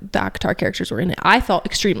ACOTAR characters were in it. I felt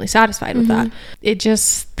extremely satisfied with that. It's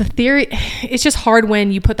just hard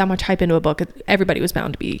when you put that much hype into a book. Everybody was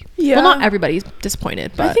bound to be, well, not everybody's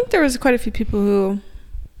disappointed, but I think there was quite a few people who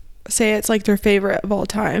say it's like their favorite of all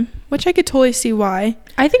time, which I could totally see why.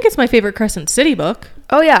 I think it's my favorite Crescent City book.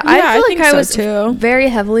 Oh yeah, Yeah, I I feel think like I so, was too. very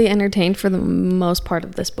heavily entertained for the most part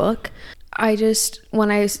of this book.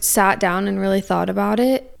 When I sat down and really thought about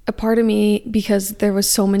it, a part of me, because there was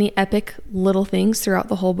so many epic little things throughout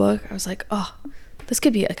the whole book, I was like, oh, this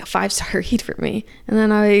could be like a 5-star read for me. And then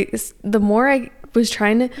the more I was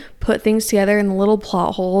trying to put things together and the little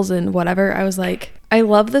plot holes and whatever, I was like, I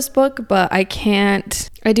love this book, but I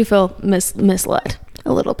do feel misled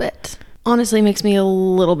a little bit. Honestly, makes me a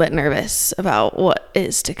little bit nervous about what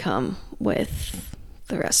is to come with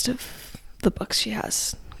the rest of the books she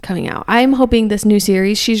has coming out. I'm hoping this new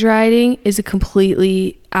series she's writing is a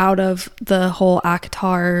completely out of the whole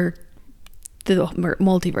ACOTAR, the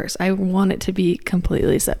multiverse. I want it to be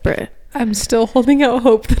completely separate. I'm still holding out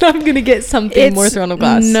hope that I'm going to get something more Throne of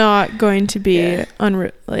Glass. Not going to be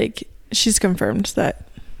like, she's confirmed that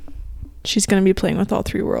she's going to be playing with all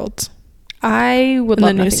 3 worlds I would in love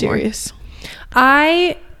the new nothing more. series.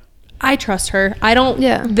 I trust her. I don't.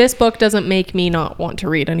 Yeah. This book doesn't make me not want to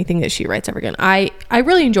read anything that she writes ever again. I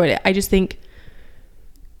really enjoyed it. I just think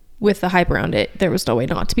with the hype around it, there was no way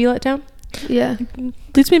not to be let down. Yeah.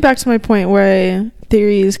 Leads me back to my point where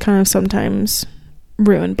theories kind of sometimes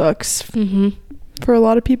ruin books for a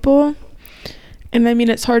lot of people. And I mean,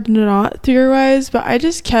 it's hard to not theorize, but I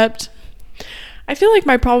feel like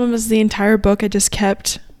my problem is the entire book, I just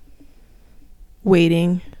kept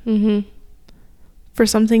waiting for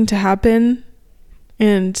something to happen,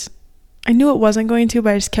 and I knew it wasn't going to,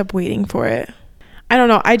 but I just kept waiting for it. I don't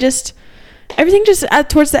know, everything just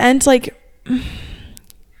towards the end like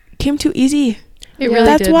came too easy. It really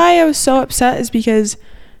That's did. why I was so upset, is because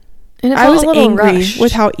And it I felt was a little angry rushed.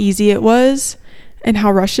 with how easy it was and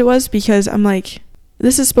how rushed it was, because I'm like,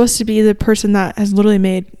 this is supposed to be the person that has literally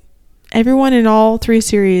made everyone in all 3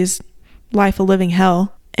 series life a living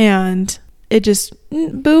hell, and it just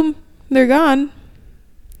boom, they're gone,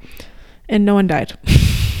 and no one died.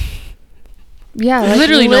 Yeah, like,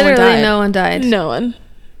 Literally no one died. no one died. No one,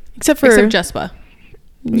 except for Jespa.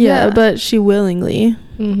 yeah, Yeah. but she willingly.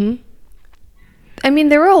 I mean,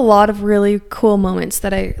 there were a lot of really cool moments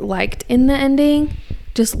that I liked in the ending,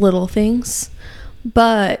 just little things,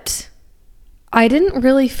 but I didn't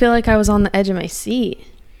really feel like I was on the edge of my seat.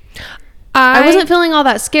 I wasn't feeling all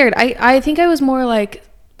that scared. I think I was more like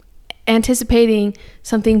anticipating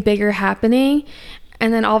something bigger happening,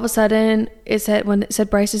 and then all of a sudden when it said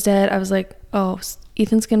Bryce is dead, I was like, oh,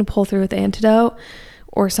 Ethan's gonna pull through with the antidote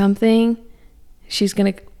or something. She's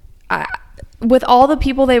gonna with all the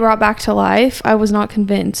people they brought back to life, I was not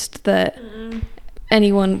convinced that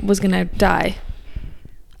anyone was gonna die.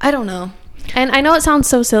 I don't know. And I know it sounds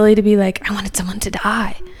so silly to be like, I wanted someone to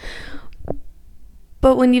die.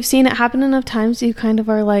 But when you've seen it happen enough times, you kind of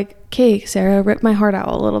are like, okay, Sarah, rip my heart out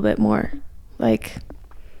a little bit more. Like,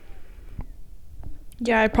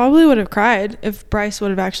 Yeah, I probably would have cried if Bryce would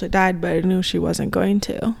have actually died, but I knew she wasn't going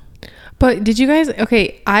to. But did you guys...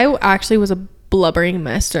 Okay, I actually was a blubbering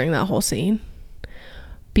mess during that whole scene,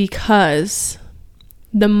 because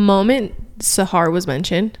the moment Sahar was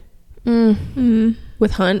mentioned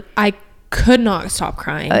with Hunt, I could not stop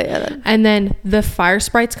crying. Oh, yeah, and then the fire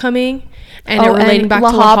sprites coming and it Oh, relating and back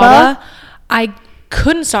Lahaba? to Lahaba, I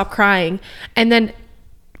couldn't stop crying. And then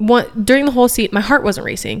during the whole scene, my heart wasn't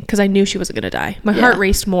racing because I knew she wasn't going to die. My heart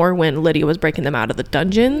raced more when Lydia was breaking them out of the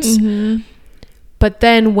dungeons. But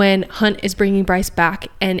then when Hunt is bringing Bryce back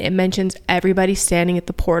and it mentions everybody standing at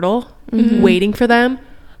the portal waiting for them,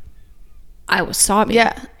 I was sobbing.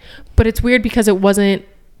 yeah. But it's weird because it wasn't...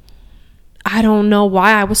 I don't know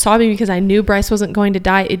why I was sobbing, because I knew Bryce wasn't going to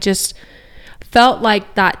die. It just felt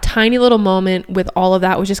like that tiny little moment with all of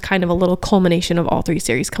that was just kind of a little culmination of all 3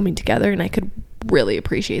 series coming together, and I could really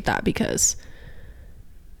appreciate that because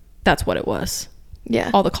that's what it was. Yeah.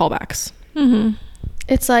 All the callbacks.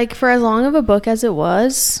 It's like, for as long of a book as it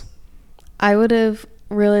was, I would have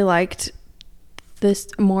really liked this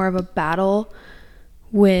more of a battle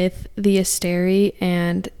with the Asteri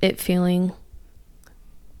and it feeling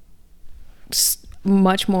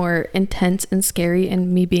much more intense and scary,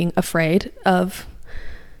 and me being afraid of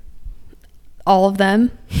all of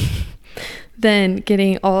them than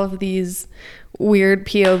getting all of these weird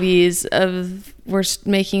POVs of we're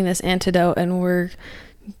making this antidote and we're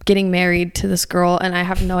getting married to this girl and I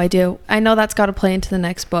have no idea. I know that's got to play into the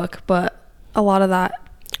next book, but a lot of that.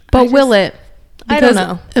 But will it? I don't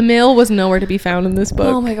know. Emil was nowhere to be found in this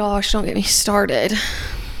book. Oh my gosh, don't get me started.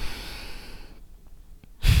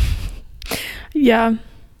 Yeah.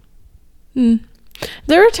 There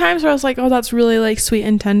were times where I was like, oh, that's really like sweet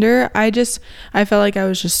and tender. I felt like I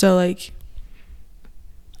was just so like,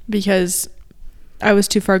 because I was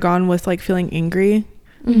too far gone with like feeling angry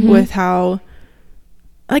with how,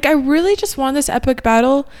 like, I really just want this epic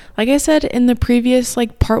battle. Like I said in the previous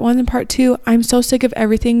like part 1 and part 2, I'm so sick of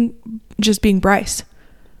everything just being Bryce.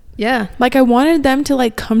 Yeah. Like I wanted them to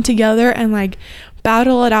like come together and like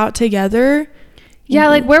battle it out together. Yeah,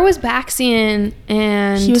 like where was Baxian?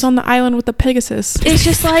 And he was on the island with the Pegasus. It's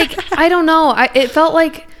just like, I don't know. It felt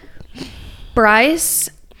like Bryce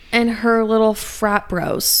and her little frat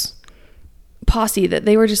bros posse, that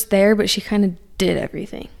they were just there, but she kind of did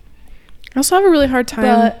everything. I also have a really hard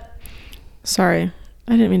time. Sorry,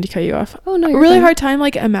 I didn't mean to cut you off. Oh no, you're a really hard time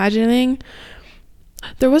like imagining.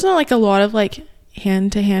 There wasn't like a lot of like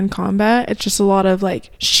hand-to-hand combat. It's just a lot of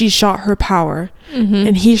like she shot her power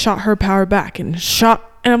and he shot her power back and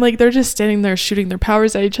I'm like, they're just standing there shooting their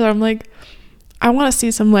powers at each other. I'm like, I want to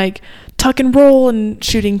see some like tuck and roll and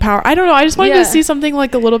shooting power. I don't know, I just wanted to see something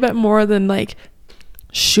like a little bit more than like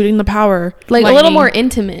shooting the power, like lightning. A little more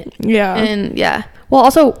intimate. And well,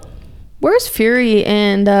 also, where's Fury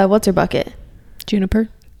and what's her bucket? Juniper.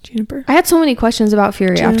 I had so many questions about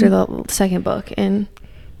Fury after the second book, and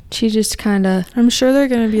she just kind of... I'm sure they're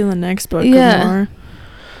going to be in the next book more.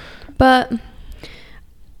 But,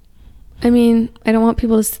 I mean, I don't want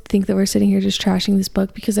people to think that we're sitting here just trashing this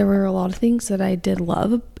book, because there were a lot of things that I did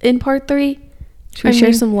love in part 3. Should we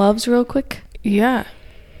share some loves real quick? Yeah.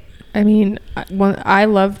 I mean, I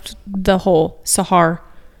loved the whole Sahar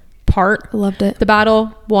part. I loved it. The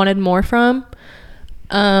battle, wanted more from.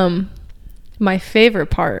 My favorite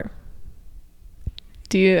part...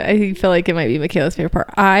 I feel like it might be Michaela's favorite part.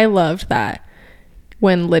 I loved that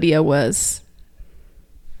when Lydia was...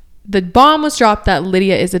 The bomb was dropped that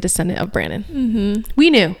Lydia is a descendant of Brandon. We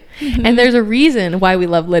knew. And there's a reason why we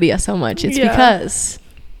love Lydia so much. It's because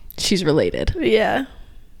she's related. Yeah.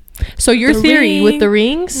 So your theory with the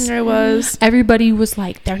rings... Everybody was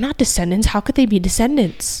like, they're not descendants. How could they be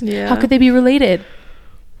descendants? Yeah. How could they be related?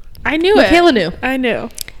 I knew Michaela knew. I knew.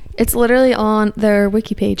 It's literally on their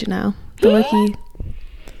wiki page now. The wiki...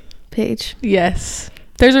 page. Yes,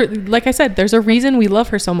 like I said, there's a reason we love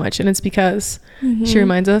her so much, and it's because she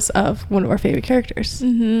reminds us of one of our favorite characters.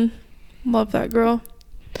 Love that girl.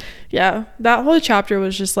 Yeah, that whole chapter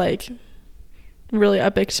was just like really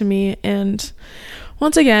epic to me. And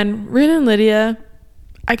once again, Rin and Lydia,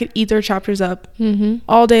 I could eat their chapters up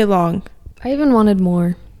all day long. I even wanted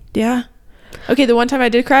more. Yeah. Okay, the one time I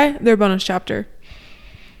did cry, their bonus chapter.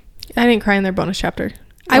 I didn't cry in their bonus chapter.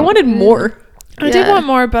 I wanted more. I did want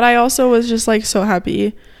more, but I also was just like so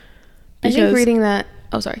happy. I think reading that...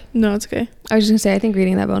 Oh, sorry. No, it's okay. I was just gonna say, I think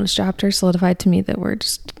reading that bonus chapter solidified to me that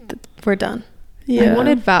we're done. Yeah. I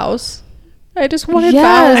wanted vows. I just wanted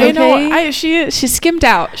vows. Okay? I know. She skimmed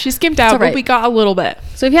out. Right. But we got a little bit.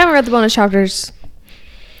 So if you haven't read the bonus chapters,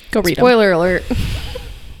 go read them. Spoiler alert.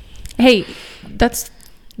 Hey, that's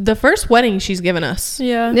the first wedding she's given us.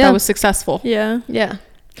 Yeah. That was successful. Yeah.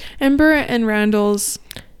 Ember and Randall's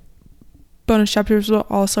bonus chapters were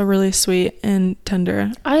also really sweet and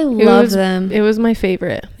tender. I love them. It was my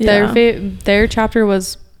favorite. Yeah. Their chapter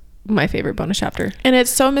was my favorite bonus chapter. And it's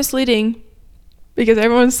so misleading because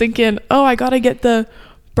everyone's thinking, oh, I gotta get the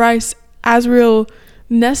Bryce Azriel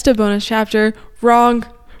Nesta bonus chapter. Wrong.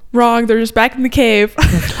 They're just back in the cave.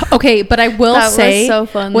 Okay, but I will say, was so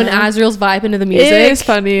fun, when though. Azriel's vibe into the music, it is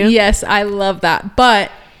funny. Yes, I love that.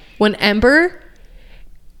 But when Ember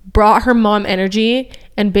brought her mom energy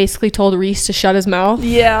and basically told Reese to shut his mouth,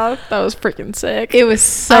 yeah, that was freaking sick. it was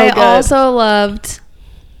so I good. also loved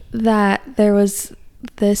that there was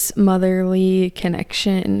this motherly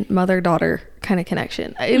connection, mother-daughter kind of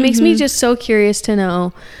connection. It makes me just so curious to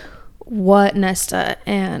know what Nesta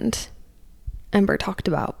and Ember talked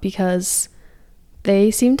about, because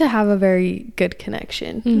they seem to have a very good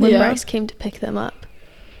connection when Bryce came to pick them up.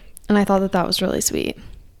 And I thought that was really sweet.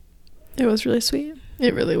 It was really sweet.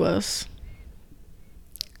 It really was.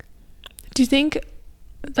 Do you think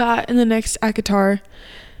that in the next ACOTAR,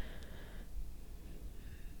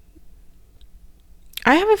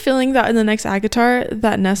 I have a feeling that in the next ACOTAR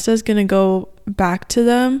that Nesta is gonna go back to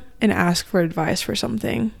them and ask for advice for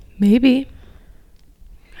something. Maybe.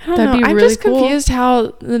 I don't That'd know. be I'm really just cool. confused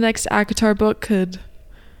how the next ACOTAR book could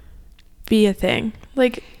be a thing.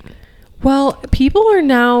 Like, Well, people are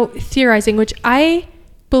now theorizing, which I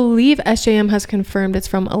believe SJM has confirmed it's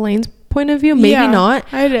from Elaine's point of view. Maybe yeah, not.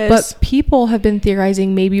 It is. But people have been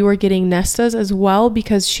theorizing maybe we're getting Nesta's as well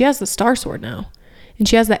because she has the star sword now. And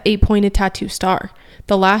she has that 8-pointed tattoo star.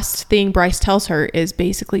 The last thing Bryce tells her is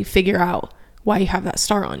basically figure out why you have that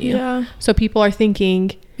star on you. Yeah. So people are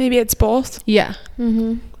thinking, Maybe it's both. yeah.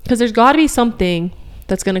 Because there's got to be something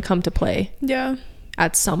that's going to come to play Yeah.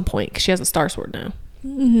 at some point because she has a star sword now.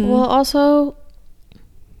 Well, also,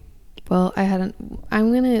 well,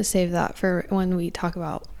 I'm going to save that for when we talk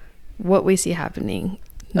about what we see happening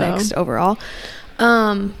next overall.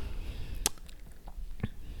 There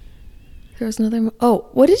was another.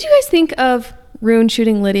 What did you guys think of Rune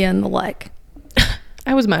shooting Lydia in the leg?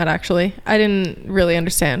 I was mad, actually. I didn't really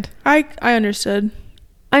understand. I understood.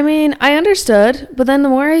 I mean, I understood, but then the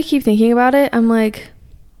more I keep thinking about it, I'm like,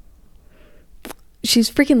 she's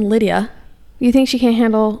freaking Lydia. You think she can't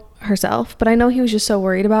handle herself? But I know he was just so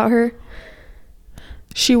worried about her.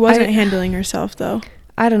 She wasn't handling herself, though.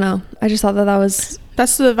 I don't know. I just thought that was...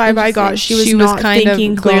 That's the vibe I got. She was not kind of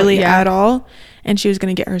thinking going- clearly yeah. at all, and she was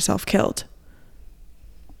going to get herself killed.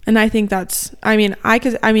 And I think that's...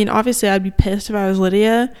 obviously I'd be pissed if I was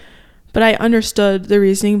Lydia, but I understood the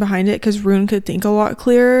reasoning behind it because Rune could think a lot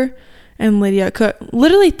clearer, and Lydia could...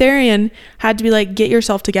 Literally, Therian had to be like, get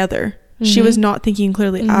yourself together. She was not thinking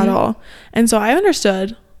clearly at all. And so I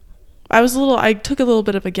understood. I took a little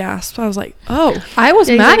bit of a gasp. I was like, oh. I was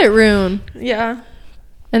mad at Rune. Yeah.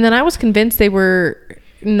 And then I was convinced they were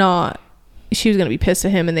not... She was going to be pissed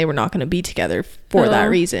at him and they were not going to be together for that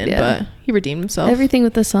reason. yeah. But he redeemed himself. Everything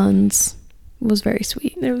with the sons was very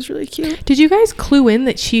sweet. It was really cute. Did you guys clue in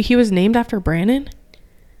that he was named after Brandon?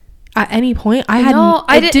 At any point?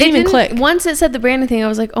 I didn't even click. Once it said the Brandon thing, I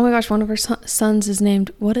was like, oh my gosh, one of her sons is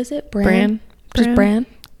named... What is it? Bran. Just Bran?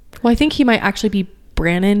 Well, I think he might actually be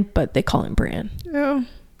Brannon, but they call him Bran. Oh.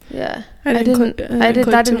 Yeah. That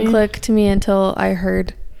didn't click to me until I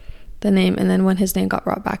heard the name, and then when his name got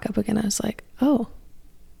brought back up again, I was like, oh.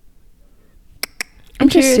 I'm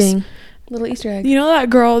curious. Interesting. Little Easter egg. You know that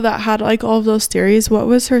girl that had like all of those theories? What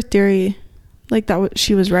was her theory? Like that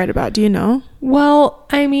she was right about. Do you know? Well,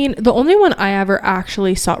 I mean, the only one I ever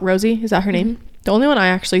actually saw... Rosie, is that her name? The only one I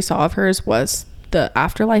actually saw of hers was the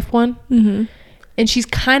Afterlife one. Mm-hmm. And she's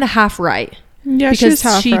kind of half right. Yeah, because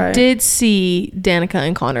she right. did see Danica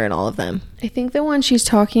and Connor and all of them. I think the one she's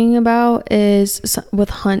talking about is with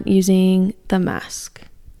Hunt using the mask.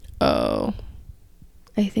 Oh.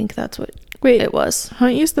 I think that's what Wait, it was.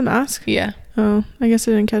 Hunt used the mask? Yeah. Oh, I guess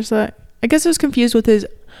I didn't catch that. I guess I was confused with his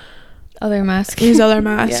Other mask. other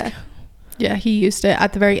mask. Yeah. Yeah, he used it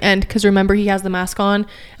at the very end because remember he has the mask on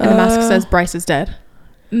and the mask says Bryce is dead.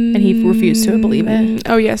 And he refused to believe it.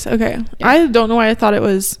 Oh, yes. Okay. Yeah. I don't know why I thought it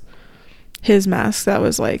was his mask. That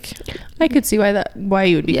was like... I could see why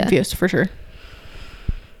you would be confused for sure.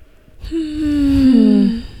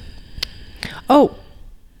 Oh.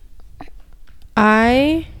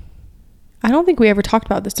 I don't think we ever talked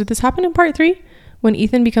about this. Did this happen in part 3 when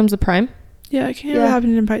Ethan becomes the Prime? Yeah, it kind of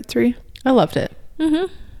happened in part 3. I loved it.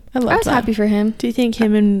 Mm-hmm. I I was happy for him. Do you think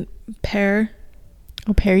him and Pear?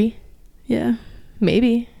 Oh, Perry? Yeah.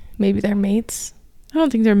 Maybe they're mates. I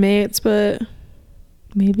don't think they're mates, but...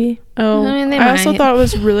 Maybe. Oh, I mean, they I also might. thought it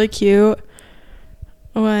was really cute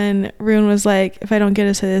when Rune was like, if I don't get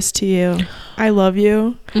to say this to you, I love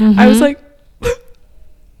you. Mm-hmm. I was like...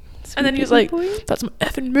 and then he was like, that's my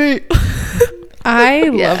effing mate. I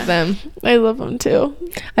love them. I love them too.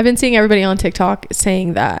 I've been seeing everybody on TikTok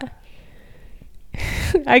saying that.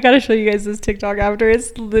 I gotta show you guys this TikTok after.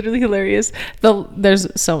 It's literally hilarious. There's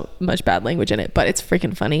so much bad language in it, but it's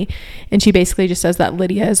freaking funny. And she basically just says that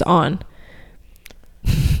Lydia is on.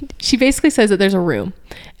 She basically says that there's a room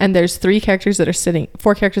and there's 4 characters that are sitting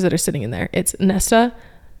in there. It's Nesta,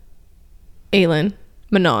 Aelin,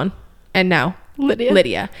 Manon, and now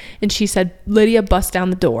Lydia. And she said Lydia busts down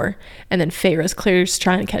the door and then Feyre's clear's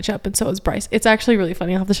trying to catch up and so is Bryce. It's actually really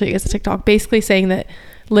funny. I'll have to show you guys the TikTok. Basically saying that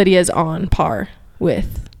Lydia's on par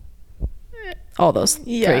with all those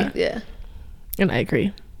 3. Yeah. And I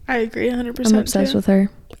agree. I agree 100%. I'm obsessed with her.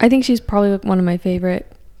 I think she's probably one of my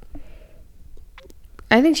favorite.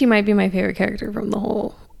 I think she might be my favorite character from the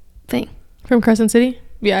whole thing. From Crescent City?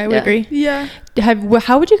 Yeah, I would agree. Yeah.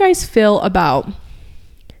 How would you guys feel about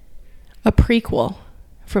a prequel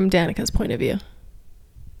from Danica's point of view?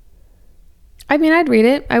 I mean, I'd read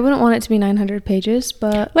it. I wouldn't want it to be 900 pages,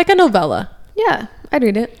 but Like a novella. yeah, I'd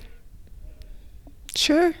read it.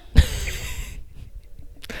 Sure.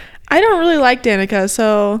 I don't really like Danica,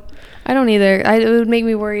 so... I don't either. It would make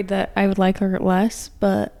me worried that I would like her less,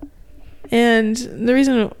 but... And the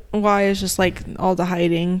reason why is just, like, all the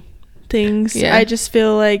hiding things. Yeah. I just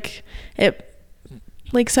feel like it,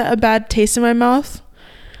 like, set a bad taste in my mouth.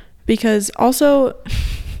 Because also,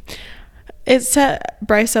 it set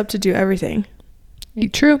Bryce up to do everything.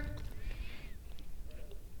 True.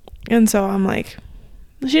 And so I'm like,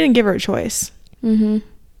 she didn't give her a choice Mm-hmm.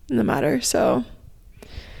 in the matter, so...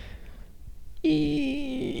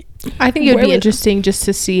 I think it would be interesting just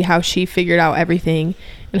to see how she figured out everything,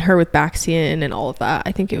 and her with Baxian and all of that.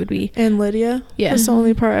 I think it would be. And Lydia. Yeah. That's the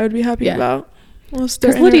only part I would be happy about. Because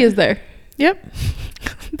Lydia's there. Yep.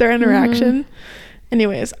 Their interaction.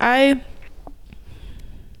 Anyways, I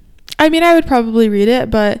mean, I would probably read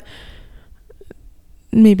it, but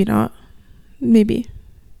maybe not. Maybe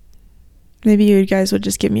you guys would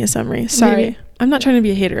just give me a summary. Sorry. Maybe. I'm not trying to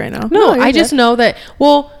be a hater right now. No, you're I just good. know that.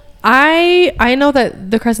 Well, I know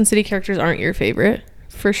that the Crescent City characters aren't your favorite,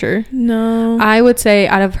 for sure. No. I would say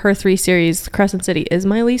out of her 3 series, Crescent City is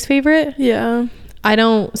my least favorite. Yeah. I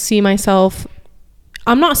don't see myself...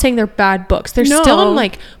 I'm not saying they're bad books. They're No. still in,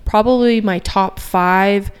 like, probably my top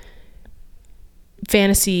 5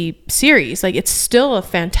 fantasy series. Like, it's still a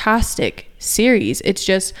fantastic series. It's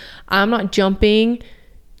just, I'm not jumping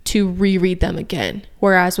to reread them again.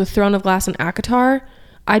 Whereas with Throne of Glass and ACOTAR,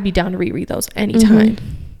 I'd be down to reread those anytime.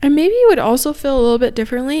 And maybe you would also feel a little bit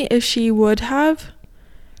differently if she would have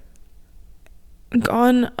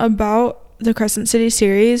gone about the Crescent City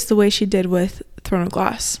series the way she did with Throne of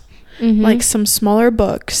Glass. Like some smaller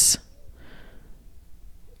books.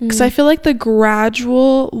 Because I feel like the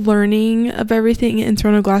gradual learning of everything in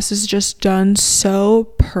Throne of Glass is just done so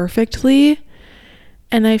perfectly.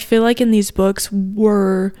 And I feel like in these books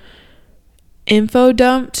were info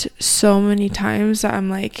dumped so many times that I'm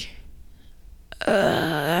like...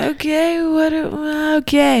 okay.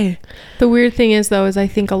 The weird thing is, though, is I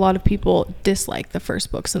think a lot of people dislike the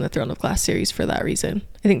first books in the Throne of Glass series for that reason.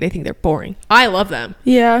 I think they think they're boring. I love them.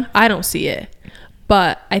 Yeah. I don't see it.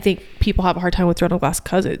 But I think people have a hard time with Throne of Glass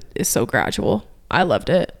because it is so gradual. I loved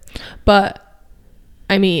it. But,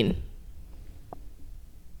 I mean,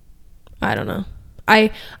 I don't know.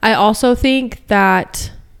 I also think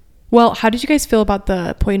that... Well, how did you guys feel about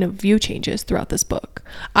the point of view changes throughout this book?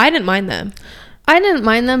 I didn't mind them. I didn't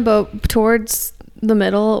mind them, but towards the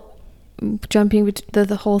middle, jumping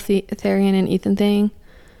the whole Therian and Ethan thing,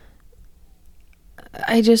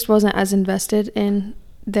 I just wasn't as invested in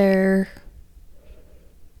their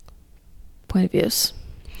point of views.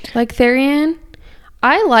 Like Therian,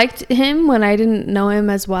 I liked him when I didn't know him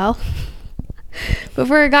as well. But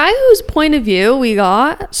for a guy whose point of view we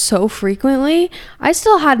got so frequently, I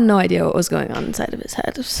still had no idea what was going on inside of his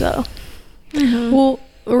head. So, Well,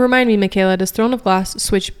 remind me, Michaela, does Throne of Glass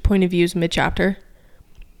switch point of views mid-chapter?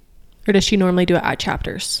 Or does she normally do it at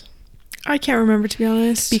chapters? I can't remember, to be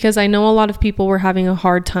honest. Because I know a lot of people were having a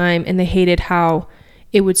hard time and they hated how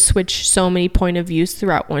it would switch so many point of views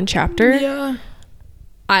throughout one chapter. Yeah.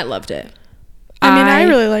 I loved it. I mean, I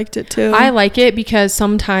really liked it too. I like it because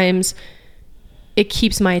sometimes it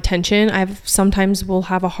keeps my attention. Sometimes will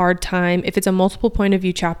have a hard time if it's a multiple point of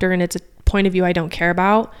view chapter and it's a point of view I don't care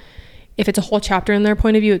about. If it's a whole chapter in their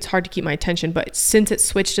point of view, it's hard to keep my attention. But since it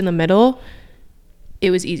switched in the middle,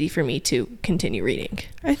 it was easy for me to continue reading.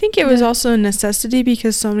 I think it was also a necessity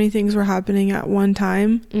because so many things were happening at one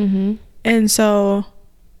time. Mm-hmm. And so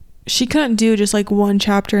she couldn't do just like one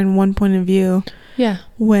chapter and one point of view. Yeah.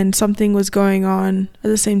 When something was going on at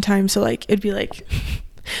the same time. So like it'd be like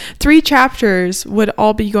 3 chapters would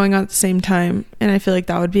all be going on at the same time, and I feel like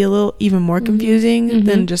that would be a little even more confusing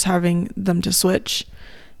than just having them to switch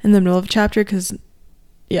in the middle of a chapter, because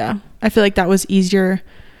yeah, I feel like that was easier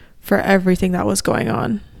for everything that was going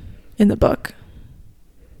on in the book.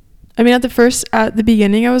 I mean, at the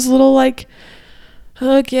beginning I was a little like,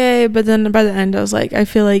 okay, but then by the end I was like, I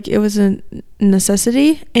feel like it was a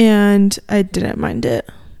necessity and I didn't mind it.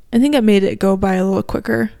 I think it made it go by a little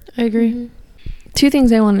quicker. I agree. 2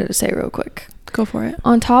 things I wanted to say real quick. Go for it.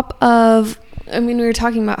 On top of, I mean, we were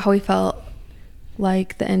talking about how we felt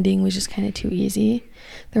like the ending was just kind of too easy.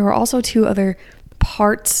 There were also 2 other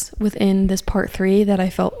parts within this part 3 that I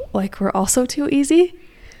felt like were also too easy.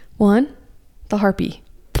 One, the harpy.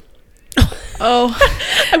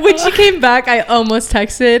 Oh. When she came back, I almost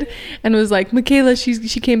texted and was like, Michaela, she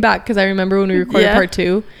came back, because I remember when we recorded part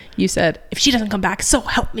 2, you said, if she doesn't come back, so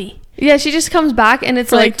help me. Yeah, she just comes back and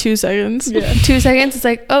it's For like 2 seconds. Yeah. 2 seconds. It's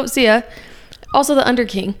like, oh, see ya. Also, the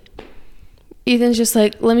Underking. Ethan's just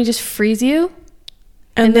like, let me just freeze you,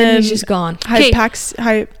 and then he's just gone.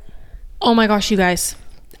 Hype. Oh my gosh, you guys.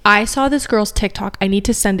 I saw this girl's TikTok. I need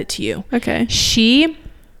to send it to you. Okay. She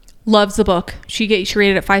loves the book. She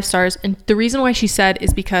rated it 5 stars. And the reason why she said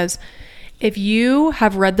is because if you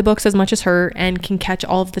have read the books as much as her and can catch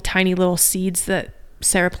all of the tiny little seeds that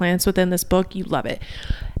Sarah plants within this book, you love it.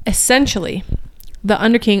 Essentially, the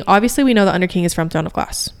Underking, obviously we know the Underking is from Throne of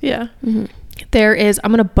Glass. Yeah. Mm-hmm. There is,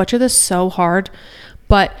 I'm going to butcher this so hard,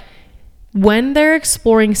 but when they're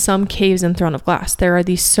exploring some caves in Throne of Glass, there are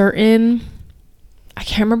these certain, I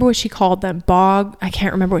can't remember what she called them, I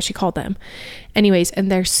can't remember what she called them. Anyways, and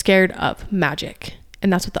they're scared of magic,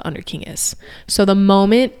 and that's what the Underking is. So the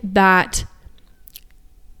moment that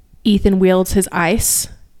Ethan wields his ice,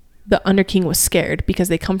 the Underking was scared because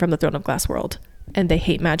they come from the Throne of Glass world and they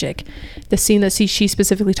hate magic. The scene that she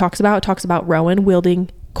specifically talks about Rowan wielding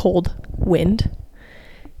cold wind,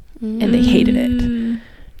 and they hated it.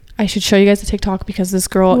 I should show you guys the TikTok, because this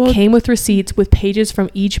girl came with receipts with pages from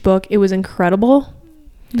each book. It was incredible.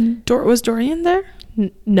 Was Dorian there?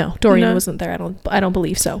 No, Dorian wasn't there. I don't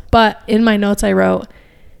believe so. But in my notes I wrote,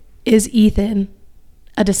 is Ethan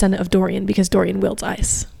a descendant of Dorian because Dorian wields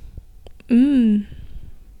ice?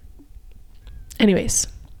 Anyways,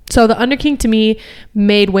 so the Underking to me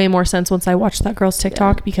made way more sense once I watched that girl's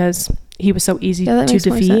TikTok, because he was so easy to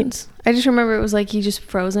defeat. I just remember it was like he just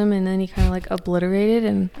froze him and then he kind of like obliterated,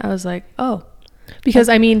 and I was like, oh. Because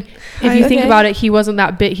I mean, if you think about it, he wasn't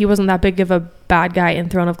that big of a bad guy in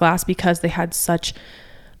Throne of Glass because they had such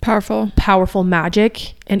powerful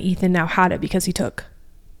magic, and Ethan now had it because he took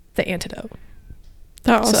the antidote.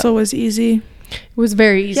 That also was easy. It was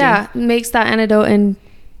very easy. Yeah, makes that antidote in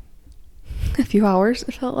a few hours,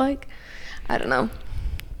 it felt like. I don't know.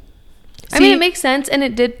 I mean, it makes sense, and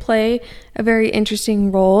it did play a very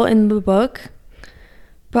interesting role in the book,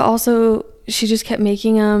 but also she just kept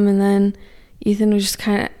making them, and then Ethan was just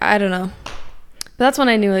kind of, I don't know. But that's when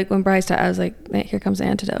I knew, like, when Bryce died, I was like, here comes the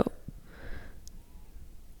antidote.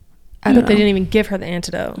 They didn't even give her the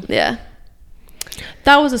antidote. Yeah.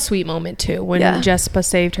 That was a sweet moment too, when Jessica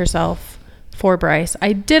saved herself for Bryce.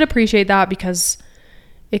 I did appreciate that, because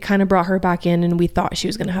it kind of brought her back in, and we thought she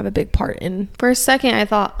was going to have a big part in. For a second, I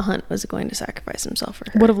thought Hunt was going to sacrifice himself for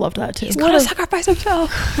her. Would have loved that too. He's going to sacrifice himself.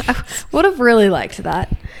 I would have really liked that.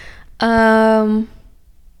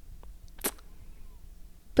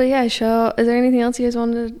 But yeah, is there anything else you guys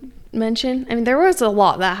wanted to mention? I mean, there was a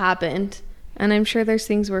lot that happened, and I'm sure there's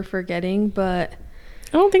things we're forgetting, but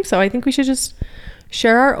I don't think so. I think we should just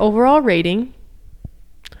share our overall rating.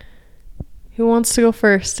 Who wants to go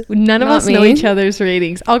first? None of us know each other's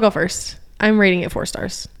ratings. I'll go first. I'm rating it 4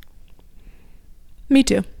 stars. Me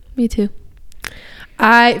too.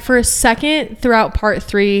 For a second throughout part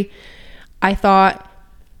 3, I thought,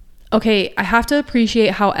 okay, I have to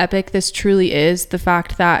appreciate how epic this truly is. The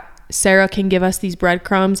fact that Sarah can give us these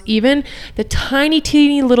breadcrumbs. Even the tiny,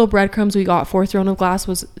 teeny little breadcrumbs we got for Throne of Glass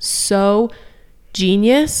was so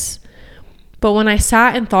genius. But when I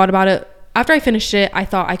sat and thought about it, after I finished it, I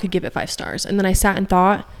thought I could give it 5 stars. And then I sat and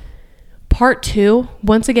thought, part 2,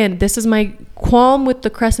 once again, this is my qualm with the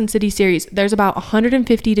Crescent City series. There's about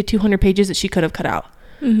 150 to 200 pages that she could have cut out.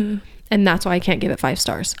 Mm-hmm. And that's why I can't give it 5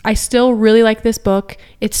 stars. I still really like this book.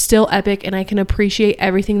 It's still epic, and I can appreciate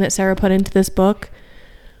everything that Sarah put into this book.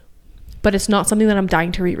 But it's not something that I'm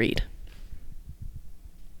dying to reread.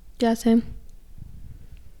 yeah, same.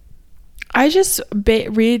 I just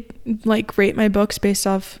rate my books based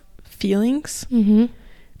off feelings. Mm-hmm.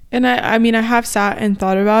 And I mean, I have sat and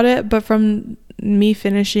thought about it, but from me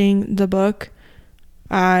finishing the book,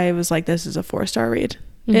 I was like, this is a 4-star read.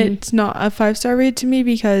 Mm-hmm. It's not a 5-star read to me,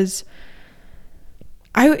 because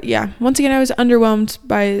once again, I was underwhelmed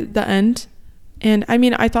by the end. And I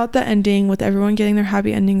mean, I thought the ending with everyone getting their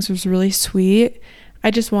happy endings was really sweet.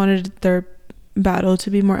 I just wanted their battle to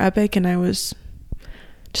be more epic, and I was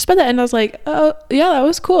just, by the end, I was like, oh yeah, that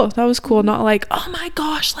was cool. Not like, oh my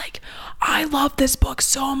gosh, like, I love this book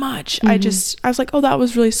so much. Mm-hmm. I was like, oh, that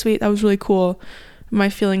was really sweet, that was really cool. My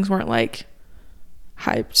feelings weren't like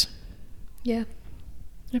hyped. Yeah,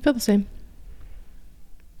 I feel the same.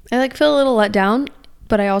 I feel a little let down,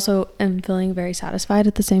 but I also am feeling very satisfied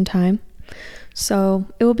at the same time. So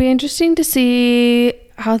it will be interesting to see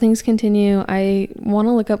how things continue. I want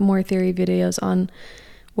to look up more theory videos on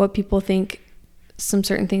what people think some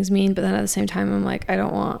certain things mean, but then at the same time, I'm like, I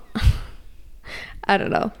don't know.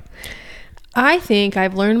 I think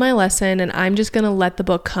I've learned my lesson, and I'm just going to let the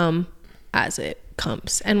book come as it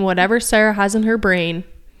comes. And whatever Sarah has in her brain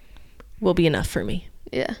will be enough for me.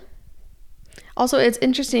 Yeah. Also, it's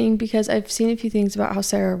interesting because I've seen a few things about how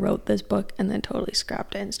Sarah wrote this book and then totally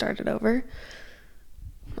scrapped it and started over.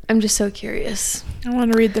 I'm just so curious I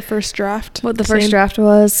want to read the first draft. what the first draft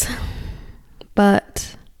was.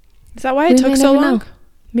 But Is that why we it may took so never long? know.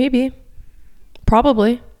 Maybe.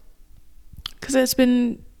 Probably. Because it's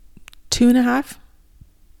been 2.5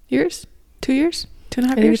 years? 2 years? 2.5 I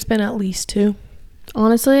think years? it's been at least 2.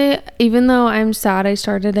 honestly, even though I'm sad I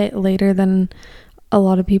started it later than a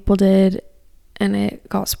lot of people did and it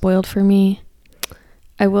got spoiled for me,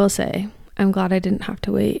 I will say I'm glad I didn't have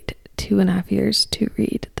to wait 2.5 years to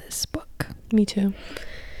read this book. Me too.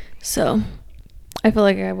 So I feel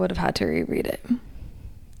like I would have had to reread it.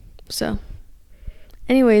 So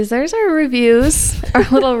anyways, there's our reviews, our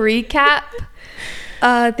little recap.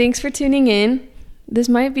 Thanks for tuning in. This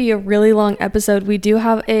might be a really long episode. We do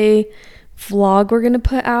have a vlog we're going to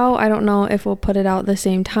put out. I don't know if we'll put it out the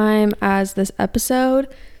same time as this episode,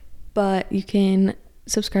 but you can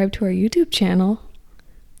subscribe to our YouTube channel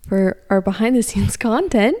for our behind the scenes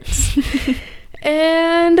content.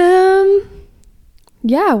 And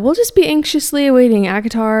yeah, we'll just be anxiously awaiting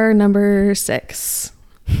ACOTAR number 6.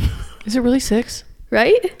 Is it really 6?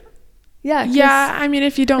 Right? Yeah. 'cause- Yeah, I mean,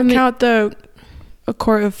 if you don't count A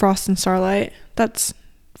Court of Frost and Starlight, that's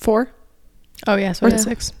 4. Oh, yeah. So Or it's yeah.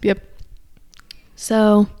 6. Yep.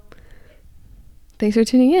 So thanks for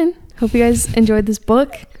tuning in. Hope you guys enjoyed this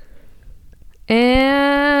book.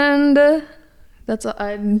 And that's all.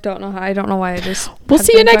 I don't know why I just We'll had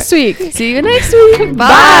see you brain next week. fart. See you next week.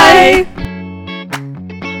 Bye.